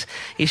face.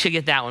 You should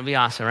get that one. It'd be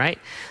awesome, right?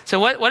 So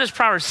what does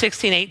Proverbs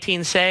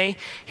 16:18 say?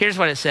 Here's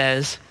what it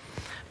says.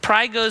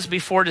 Pride goes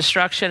before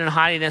destruction and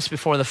haughtiness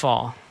before the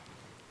fall.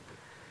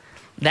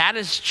 That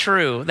is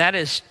true. That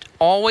has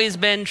always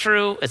been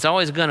true. It's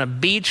always going to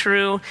be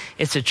true.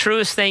 It's the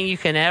truest thing you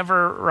can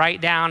ever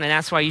write down, and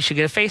that's why you should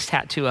get a face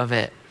tattoo of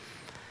it.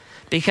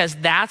 Because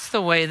that's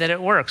the way that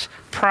it works.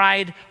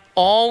 Pride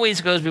always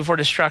goes before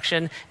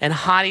destruction, and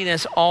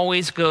haughtiness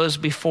always goes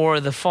before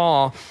the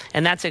fall.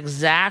 And that's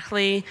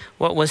exactly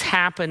what was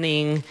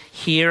happening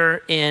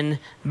here in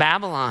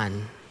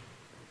Babylon.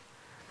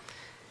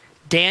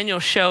 Daniel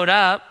showed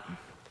up.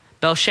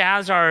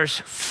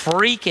 Belshazzar's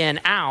freaking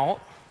out.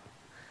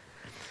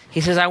 He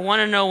says, I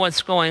want to know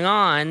what's going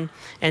on.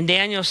 And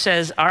Daniel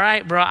says, all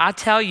right, bro, I'll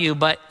tell you,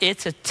 but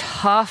it's a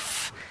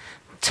tough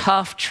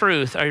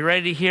truth. Are you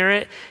ready to hear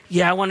it?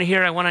 Yeah, I want to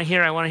hear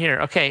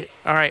it. Okay,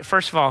 all right,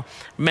 first of all,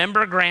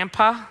 remember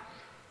Grandpa?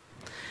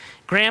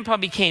 Grandpa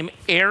became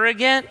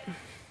arrogant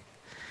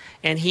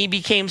and he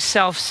became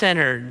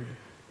self-centered.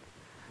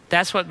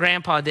 That's what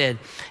Grandpa did.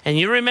 And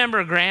you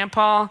remember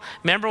Grandpa?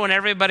 Remember when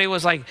everybody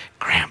was like,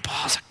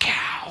 Grandpa's a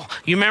cow?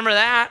 You remember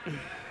that?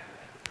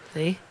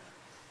 See?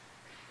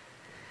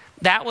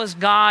 That was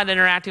God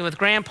interacting with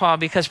Grandpa,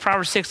 because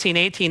Proverbs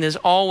 16:18 is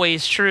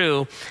always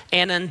true.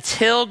 And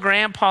until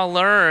Grandpa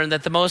learned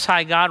that the Most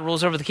High God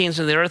rules over the kings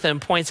of the earth and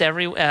appoints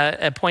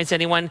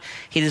anyone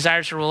he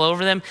desires to rule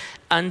over them,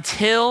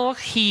 until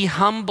he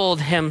humbled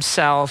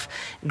himself,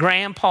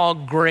 Grandpa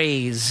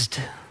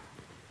grazed.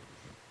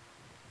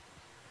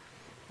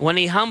 When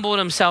he humbled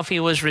himself,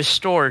 he was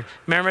restored.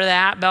 Remember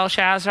that,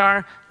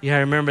 Belshazzar? Yeah, I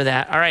remember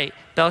that. All right,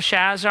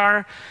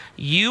 Belshazzar,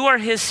 you are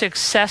his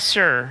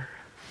successor.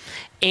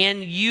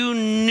 And you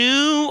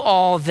knew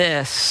all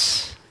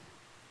this.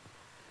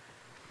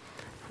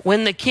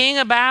 When the king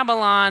of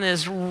Babylon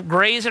is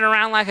grazing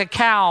around like a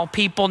cow,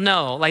 people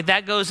know. Like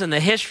that goes in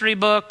the history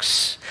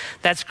books.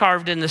 That's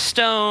carved in the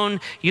stone.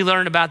 You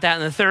learned about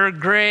that in the 3rd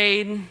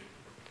grade,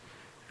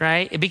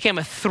 right? It became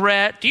a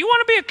threat. Do you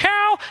want to be a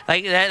cow?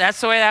 Like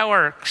that's the way that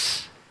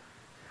works.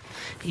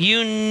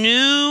 You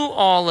knew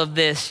all of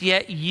this,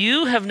 yet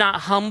you have not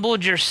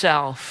humbled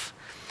yourself,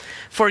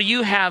 for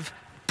you have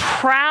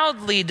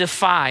proudly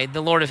defied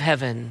the Lord of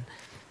heaven.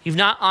 You've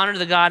not honored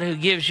the God who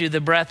gives you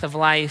the breath of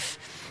life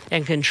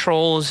and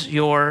controls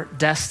your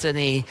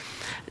destiny.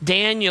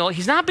 Daniel,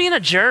 he's not being a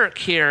jerk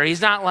here.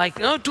 He's not like,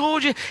 oh,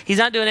 told you. He's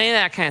not doing any of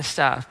that kind of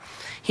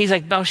stuff. He's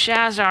like,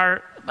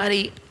 Belshazzar,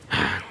 buddy,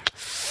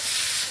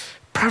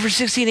 Proverbs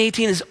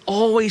 16:18 is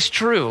always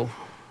true.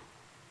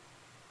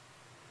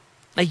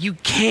 Like you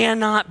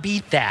cannot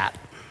beat that.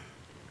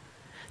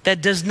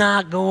 That does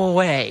not go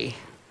away.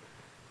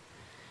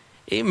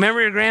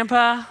 Remember your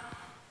grandpa?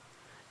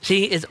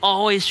 See, it's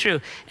always true.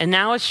 And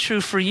now it's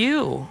true for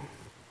you.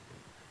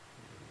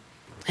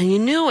 And you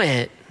knew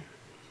it.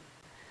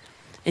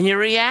 And your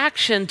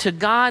reaction to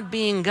God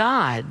being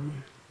God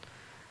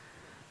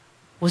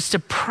was to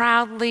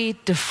proudly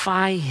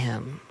defy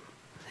him.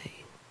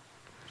 See?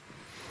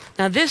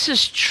 Now this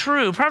is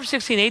true. Proverbs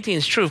 16:18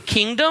 is true of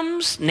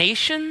kingdoms,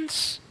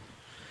 nations.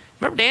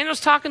 Remember, Daniel's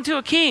talking to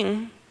a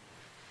king.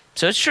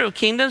 So it's true of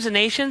kingdoms and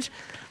nations.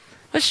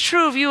 It's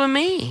true of you and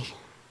me.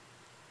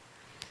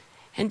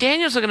 And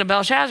Daniel's looking at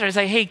Belshazzar. He's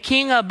like, hey,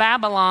 king of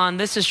Babylon,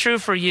 this is true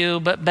for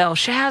you, but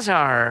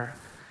Belshazzar,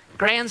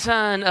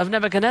 grandson of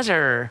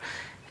Nebuchadnezzar,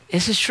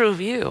 this is true of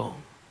you.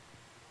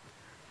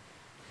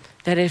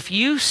 That if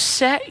you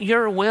set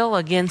your will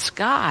against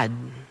God,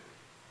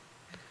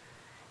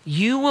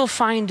 you will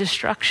find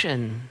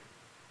destruction.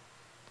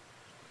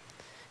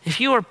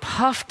 If you are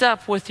puffed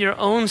up with your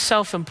own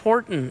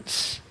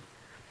self-importance,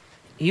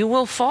 you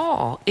will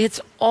fall.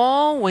 It's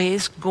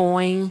always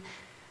going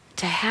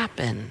to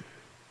happen.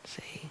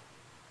 See?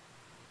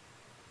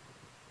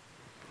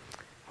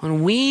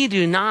 when we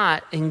do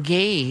not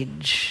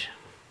engage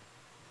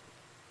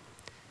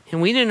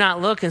and we do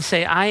not look and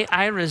say,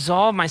 I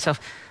resolve myself,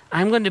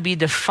 I'm going to be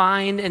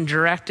defined and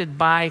directed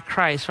by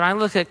Christ. When I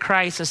look at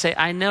Christ and say,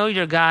 I know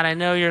you're God, I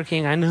know you're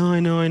King, I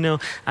know.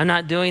 I'm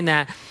not doing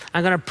that.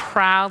 I'm going to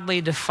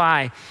proudly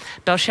defy.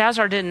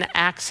 Belshazzar didn't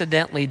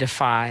accidentally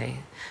defy.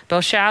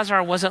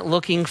 Belshazzar wasn't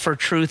looking for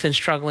truth and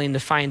struggling to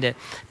find it.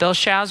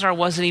 Belshazzar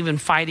wasn't even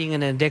fighting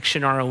an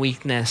addiction or a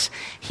weakness.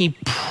 He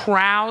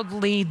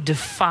proudly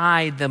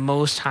defied the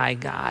Most High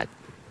God.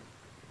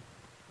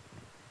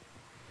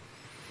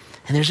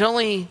 And there's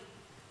only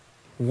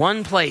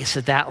one place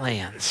that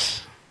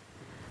lands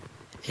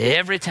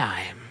every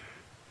time.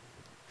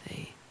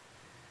 See?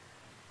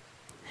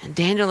 And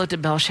Daniel looked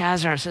at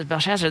Belshazzar and said,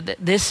 Belshazzar,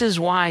 this is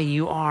why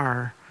you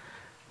are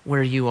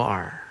where you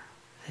are.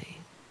 See?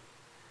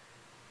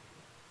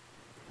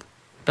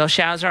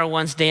 Belshazzar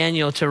wants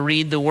Daniel to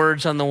read the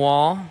words on the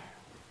wall.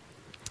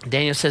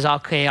 Daniel says,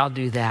 okay, I'll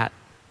do that.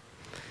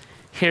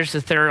 Here's the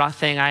third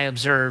thing I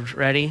observed.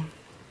 Ready?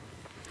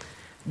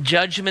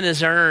 Judgment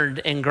is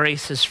earned and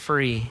grace is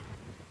free.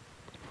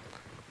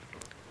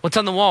 What's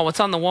on the wall? What's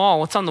on the wall?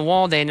 What's on the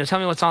wall, Daniel? Tell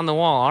me what's on the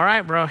wall. All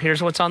right, bro,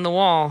 here's what's on the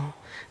wall.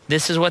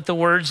 This is what the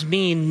words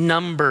mean,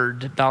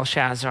 numbered,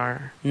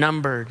 Belshazzar,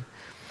 numbered.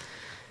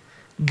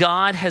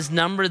 God has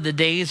numbered the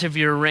days of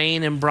your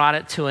reign and brought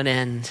it to an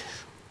end.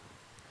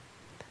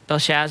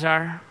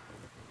 Belshazzar,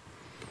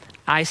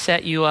 I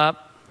set you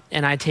up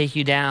and I take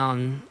you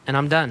down and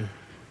I'm done.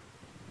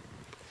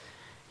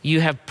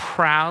 You have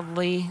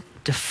proudly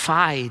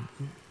defied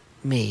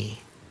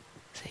me.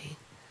 See?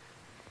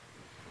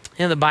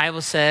 You know, the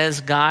Bible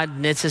says God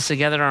knits us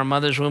together in our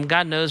mother's womb.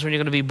 God knows when you're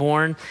going to be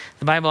born.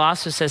 The Bible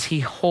also says he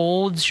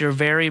holds your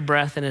very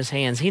breath in his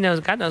hands.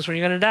 God knows when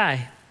you're going to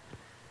die.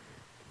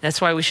 That's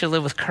why we should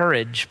live with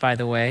courage, by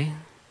the way.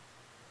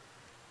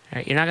 All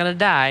right, you're not going to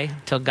die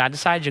until God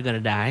decides you're going to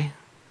die.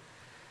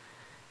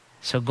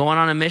 So going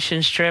on a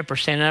missions trip or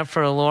standing up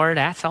for the Lord,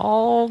 that's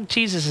all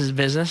Jesus'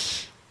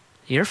 business.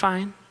 You're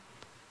fine.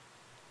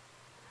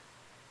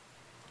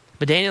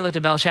 But Daniel looked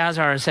at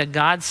Belshazzar and said,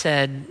 God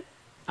said,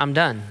 I'm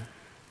done.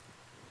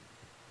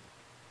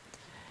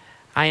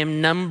 I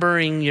am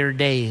numbering your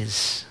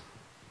days,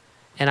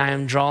 and I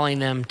am drawing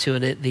them to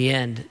the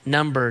end.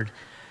 Numbered,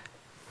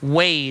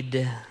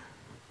 weighed.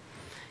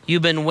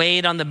 You've been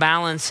weighed on the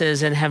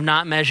balances and have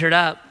not measured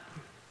up.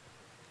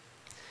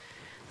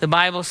 The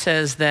Bible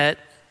says that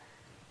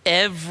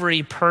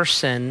every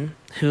person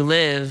who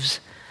lives,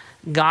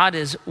 God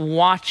is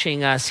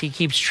watching us. He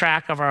keeps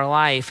track of our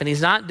life. And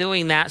he's not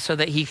doing that so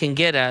that he can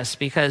get us,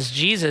 because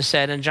Jesus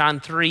said in John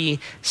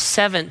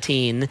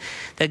 3:17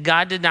 that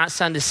God did not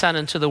send his son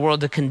into the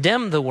world to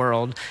condemn the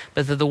world,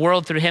 but that the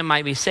world through him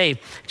might be saved.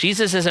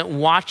 Jesus isn't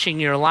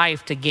watching your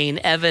life to gain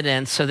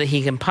evidence so that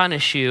he can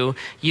punish you.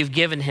 You've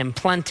given him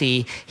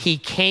plenty. He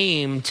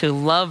came to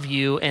love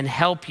you and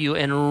help you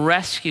and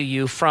rescue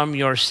you from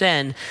your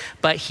sin,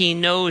 but he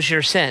knows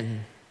your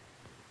sin.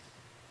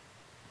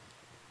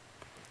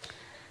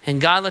 And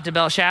God looked at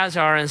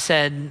Belshazzar and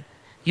said,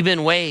 you've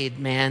been weighed,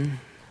 man.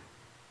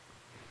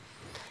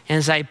 And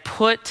as I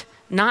put,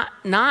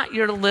 not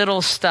your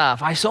little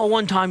stuff. I saw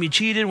one time you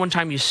cheated, one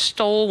time you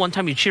stole, one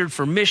time you cheered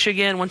for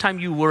Michigan, one time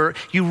you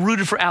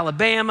rooted for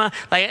Alabama.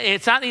 Like,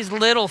 it's not these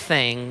little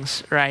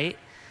things, right?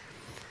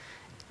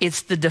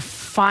 It's the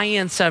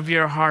defiance of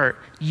your heart.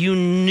 You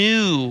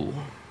knew,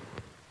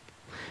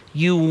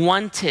 you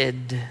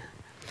wanted,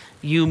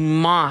 you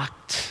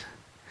mocked.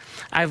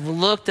 I've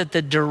looked at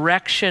the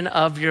direction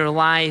of your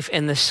life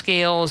and the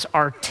scales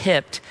are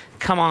tipped.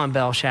 Come on,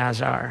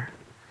 Belshazzar.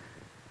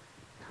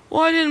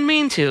 Well, I didn't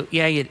mean to.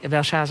 Yeah,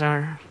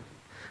 Belshazzar.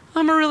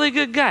 I'm a really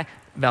good guy.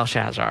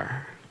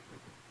 Belshazzar.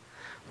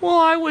 Well,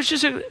 I was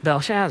just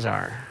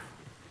Belshazzar.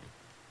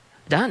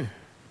 Done.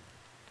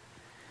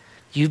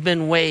 You've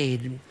been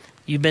weighed.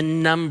 You've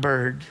been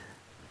numbered.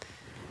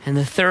 And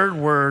the third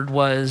word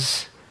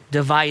was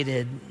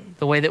divided.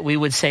 The way that we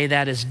would say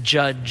that is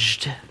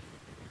judged.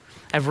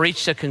 I've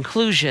reached a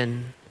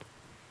conclusion.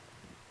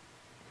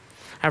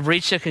 I've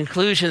reached a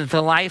conclusion that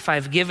the life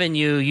I've given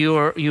you,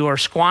 you are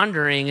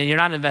squandering and you're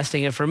not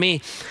investing it for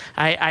me.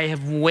 I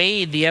have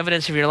weighed the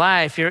evidence of your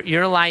life.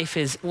 Your life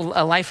is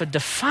a life of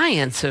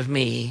defiance of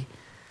me.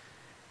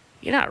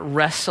 You're not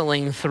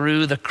wrestling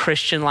through the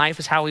Christian life,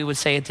 is how we would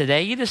say it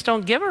today. You just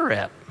don't give a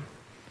rip.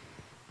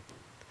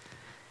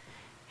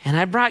 And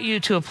I brought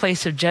you to a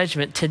place of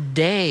judgment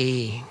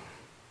today,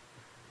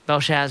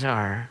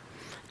 Belshazzar.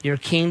 Your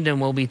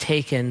kingdom will be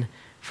taken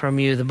from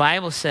you. The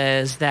Bible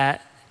says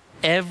that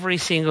every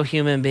single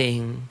human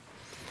being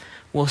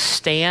will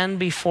stand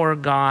before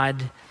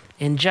God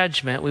in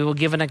judgment. We will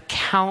give an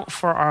account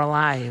for our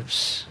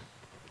lives.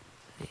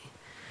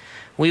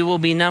 We will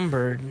be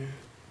numbered.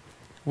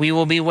 We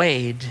will be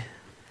weighed.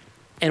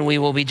 And we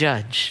will be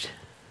judged.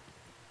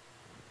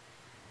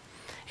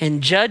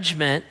 And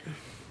judgment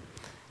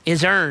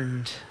is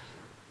earned.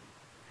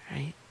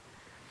 Right?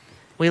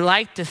 We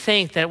like to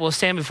think that we'll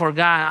stand before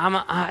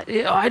God.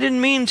 I didn't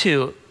mean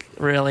to.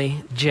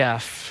 Really,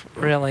 Jeff?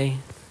 Really?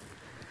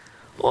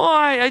 Well,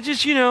 I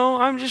just,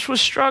 I'm just was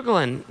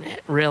struggling.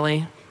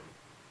 Really?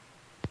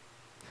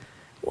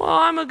 Well,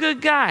 I'm a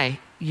good guy.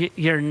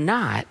 You're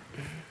not.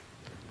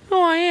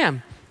 Oh, I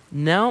am.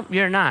 No,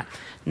 you're not.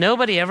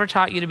 Nobody ever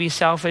taught you to be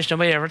selfish.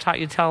 Nobody ever taught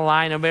you to tell a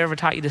lie. Nobody ever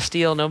taught you to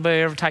steal.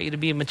 Nobody ever taught you to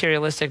be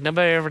materialistic.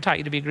 Nobody ever taught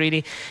you to be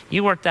greedy.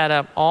 You worked that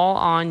up all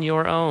on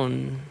your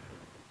own.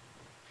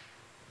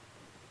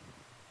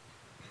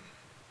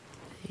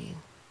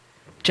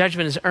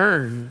 Judgment is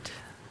earned.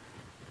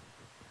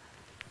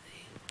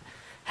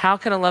 How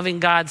can a loving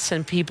God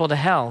send people to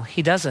hell?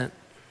 He doesn't.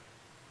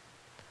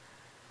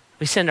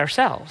 We send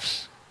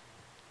ourselves.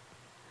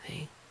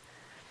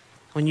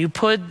 When you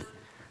put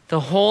the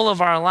whole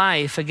of our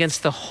life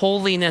against the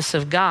holiness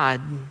of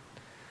God,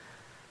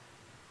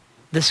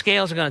 the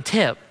scales are going to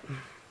tip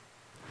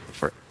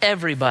for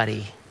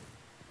everybody,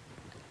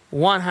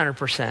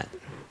 100%,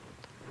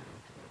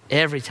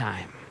 every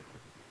time.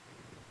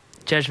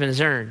 Judgment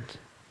is earned.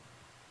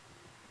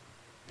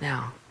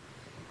 Now,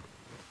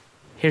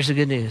 here's the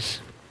good news.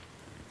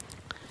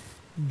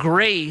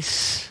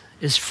 Grace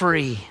is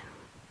free.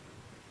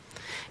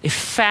 It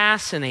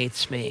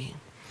fascinates me.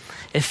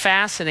 It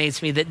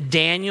fascinates me that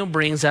Daniel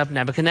brings up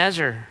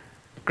Nebuchadnezzar,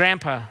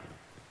 grandpa.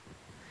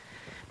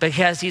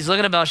 Because he's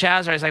looking at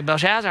Belshazzar. He's like,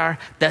 Belshazzar,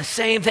 the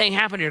same thing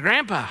happened to your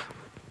grandpa.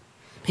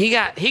 He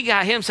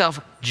got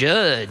himself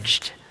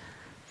judged.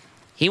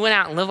 He went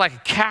out and lived like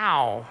a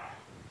cow.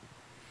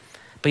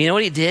 But you know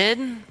what he did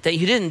that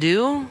you didn't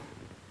do?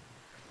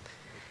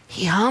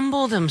 He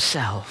humbled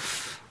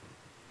himself.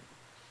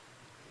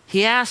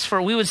 He asked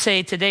for, we would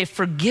say today,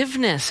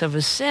 forgiveness of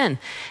his sin.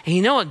 And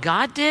you know what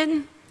God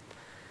did?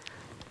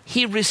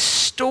 He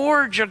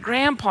restored your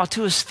grandpa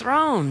to his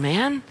throne,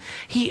 man.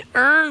 He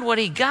earned what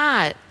he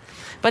got,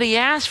 but he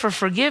asked for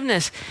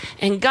forgiveness,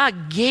 and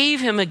God gave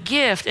him a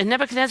gift, and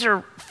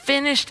Nebuchadnezzar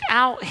finished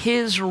out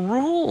his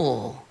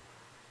rule.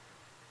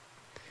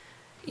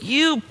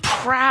 You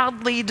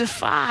proudly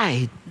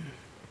defied.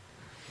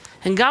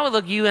 And God would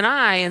look at you and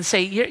I and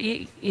say, you're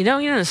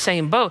in the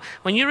same boat.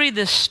 When you read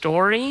this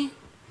story,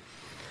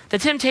 the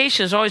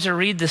temptation is always to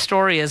read the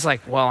story as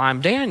like, well, I'm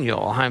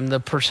Daniel. I'm the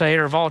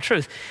purveyor of all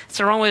truth. It's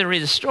the wrong way to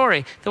read the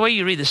story. The way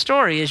you read the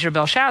story is you're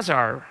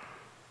Belshazzar.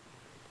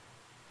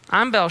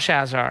 I'm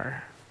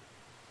Belshazzar.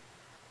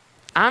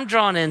 I'm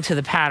drawn into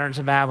the patterns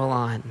of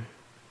Babylon.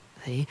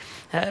 See?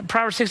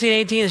 Proverbs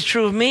 16:18 is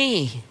true of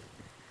me.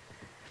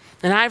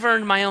 And I've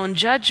earned my own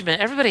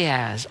judgment. Everybody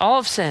has. All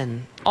have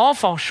sinned. All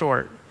fall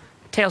short.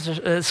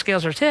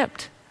 Scales are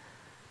tipped.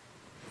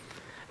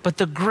 But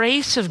the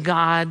grace of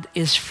God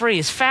is free.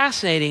 It's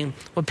fascinating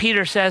what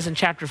Peter says in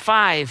chapter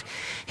 5.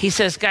 He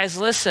says, guys,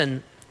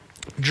 listen,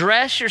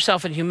 dress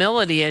yourself in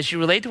humility as you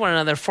relate to one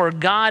another, for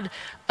God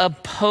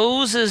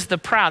opposes the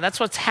proud. That's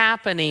what's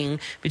happening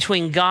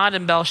between God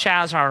and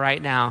Belshazzar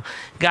right now.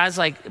 God's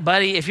like,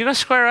 buddy, if you're going to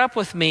square up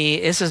with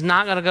me, this is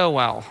not going to go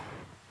well.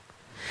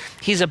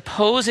 He's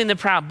opposing the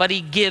proud, but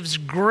he gives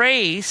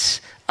grace,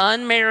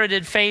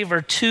 unmerited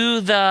favor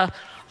to the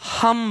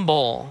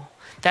humble.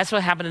 That's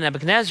what happened to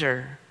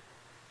Nebuchadnezzar.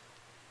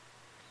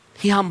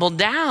 He humbled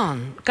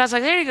down. God's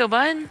like, there you go,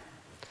 bud.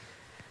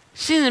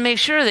 Just need to make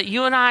sure that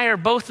you and I are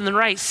both in the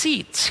right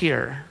seats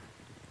here.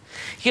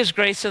 He gives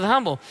grace to the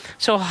humble.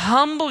 So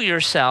humble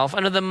yourself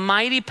under the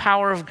mighty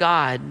power of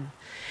God.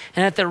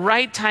 And at the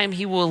right time,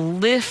 he will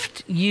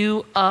lift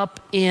you up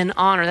in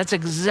honor. That's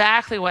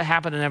exactly what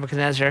happened to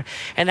Nebuchadnezzar.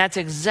 And that's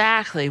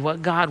exactly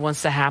what God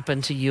wants to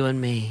happen to you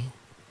and me.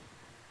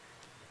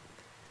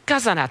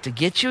 God's not out to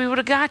get you. He would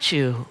have got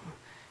you.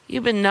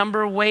 You've been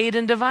numbered, weighed,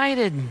 and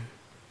divided.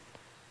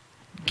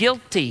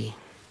 Guilty.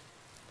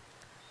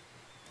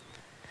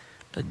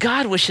 But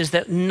God wishes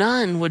that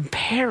none would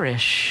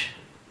perish.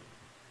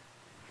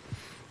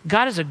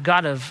 God is a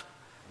God of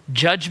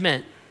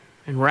judgment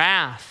and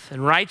wrath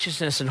and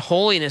righteousness and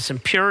holiness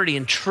and purity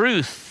and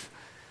truth.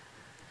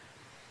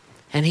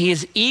 And he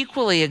is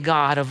equally a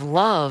God of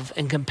love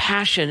and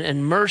compassion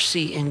and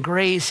mercy and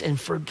grace and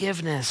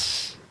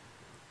forgiveness.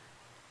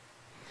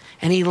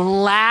 And he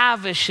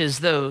lavishes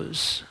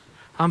those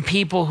on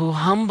people who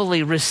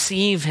humbly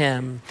receive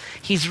him.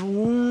 He's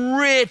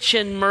rich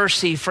in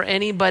mercy for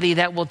anybody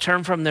that will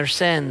turn from their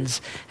sins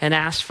and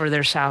ask for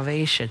their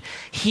salvation.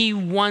 He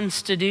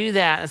wants to do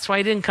that. That's why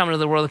he didn't come into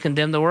the world to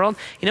condemn the world.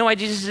 You know why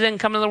Jesus didn't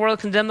come into the world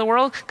to condemn the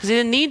world? Because he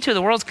didn't need to.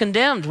 The world's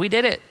condemned. We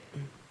did it.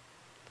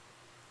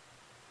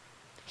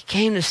 He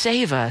came to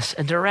save us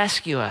and to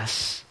rescue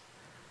us.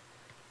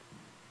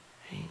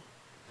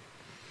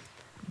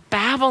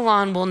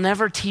 Babylon will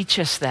never teach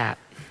us that.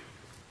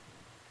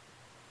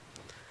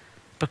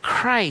 But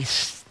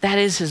Christ, that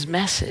is his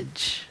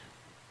message.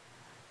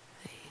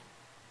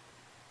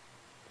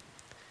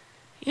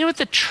 You know what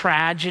the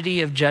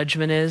tragedy of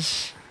judgment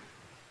is?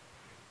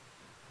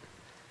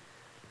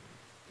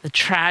 The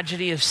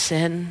tragedy of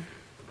sin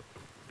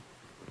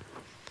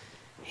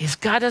is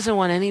God doesn't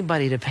want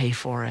anybody to pay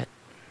for it.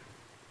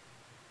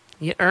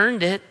 You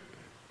earned it.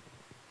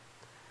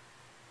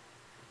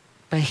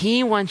 But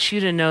he wants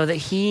you to know that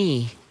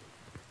he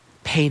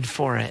paid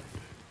for it.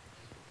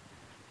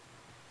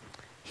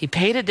 He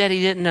paid a debt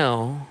he didn't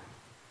know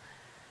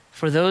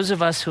for those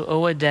of us who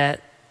owe a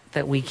debt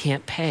that we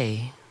can't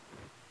pay.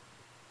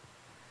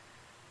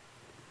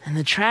 And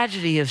the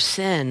tragedy of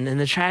sin and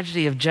the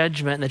tragedy of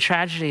judgment and the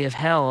tragedy of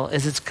hell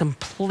is it's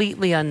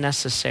completely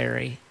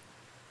unnecessary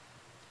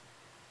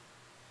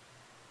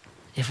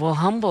if we'll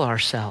humble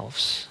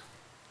ourselves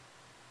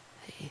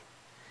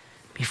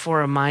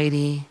before a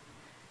mighty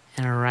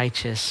and a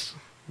righteous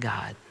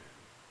God.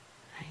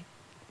 Right?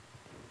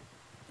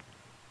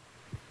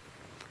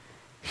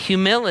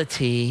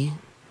 Humility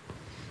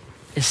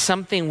is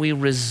something we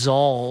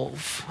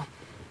resolve.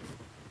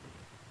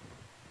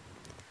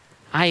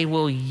 I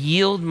will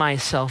yield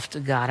myself to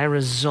God. I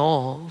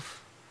resolve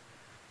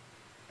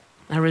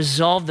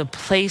to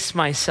place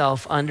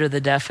myself under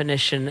the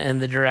definition and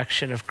the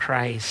direction of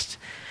Christ.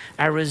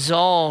 I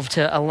resolve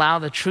to allow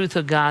the truth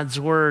of God's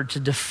word to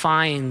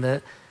define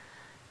the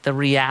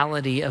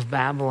reality of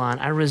Babylon.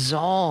 I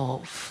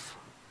resolve.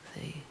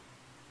 See?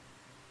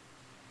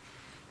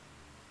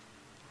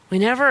 We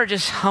never are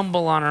just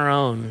humble on our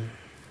own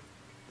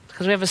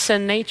because we have a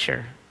sin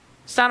nature.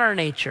 It's not our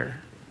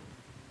nature.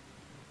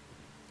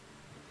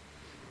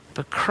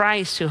 But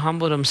Christ, who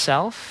humbled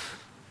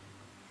himself,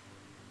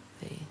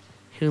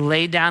 who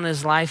laid down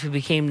his life, who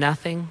became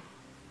nothing,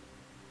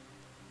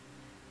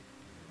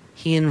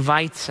 he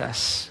invites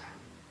us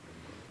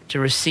to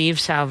receive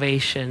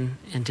salvation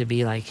and to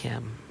be like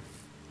him.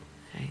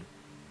 Okay?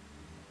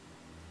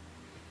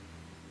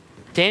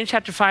 Daniel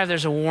chapter 5,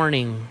 there's a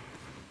warning.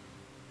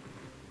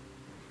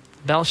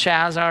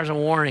 Belshazzar is a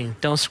warning.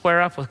 Don't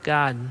square up with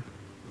God.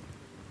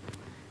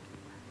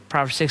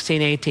 Proverbs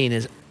 16:18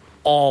 is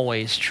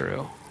always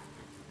true.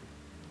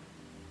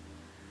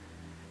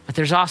 But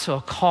there's also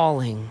a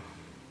calling.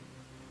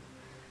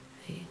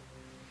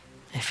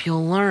 If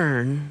you'll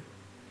learn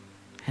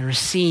and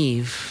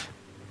receive,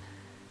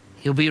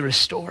 you'll be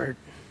restored.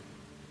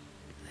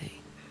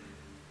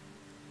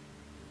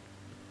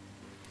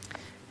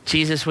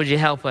 Jesus, would you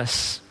help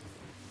us?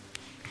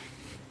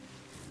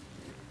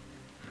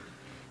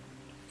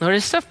 Lord,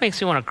 this stuff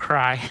makes me want to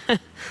cry.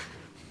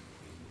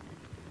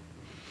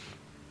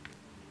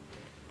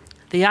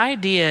 The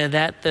idea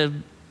that the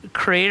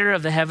creator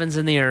of the heavens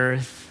and the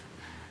earth,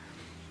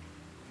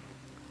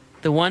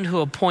 the one who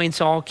appoints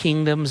all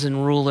kingdoms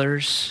and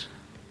rulers,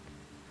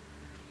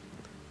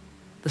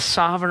 the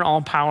sovereign,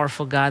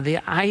 all-powerful God, the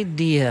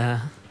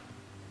idea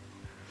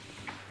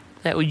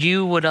that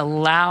you would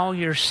allow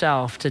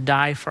yourself to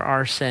die for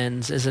our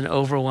sins is an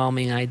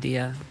overwhelming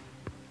idea.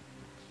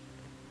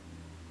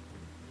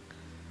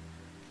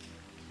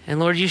 And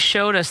Lord, you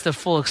showed us the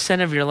full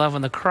extent of your love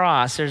on the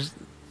cross. There's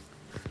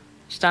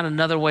not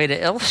another way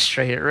to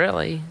illustrate it,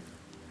 really.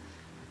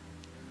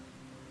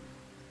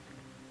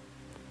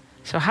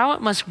 So how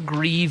it must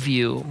grieve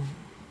you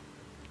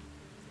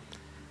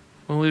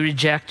when we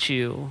reject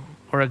you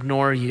or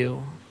ignore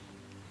you,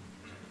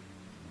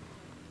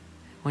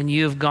 when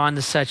you have gone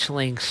to such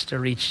lengths to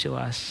reach to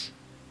us.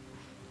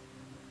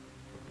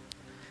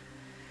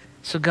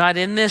 So God,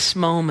 in this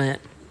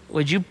moment,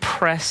 would you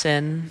press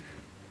in?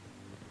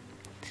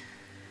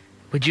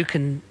 Would you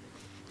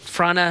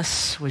confront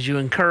us? Would you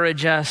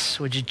encourage us?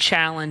 Would you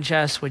challenge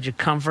us? Would you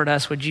comfort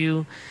us? Would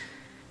you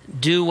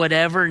do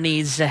whatever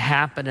needs to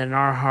happen in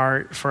our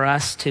heart for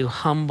us to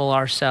humble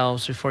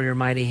ourselves before your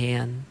mighty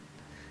hand?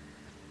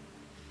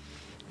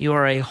 You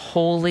are a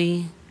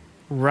holy,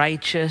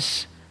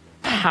 righteous,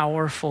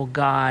 powerful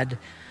God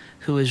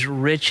who is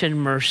rich in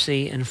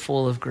mercy and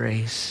full of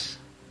grace.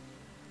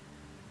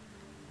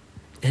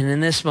 And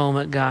in this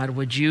moment, God,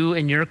 would you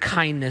in your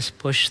kindness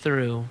push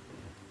through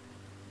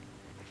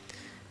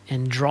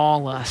and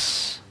draw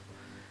us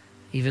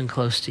even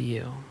close to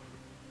you?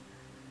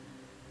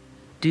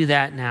 Do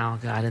that now,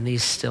 God, in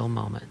these still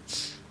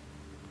moments.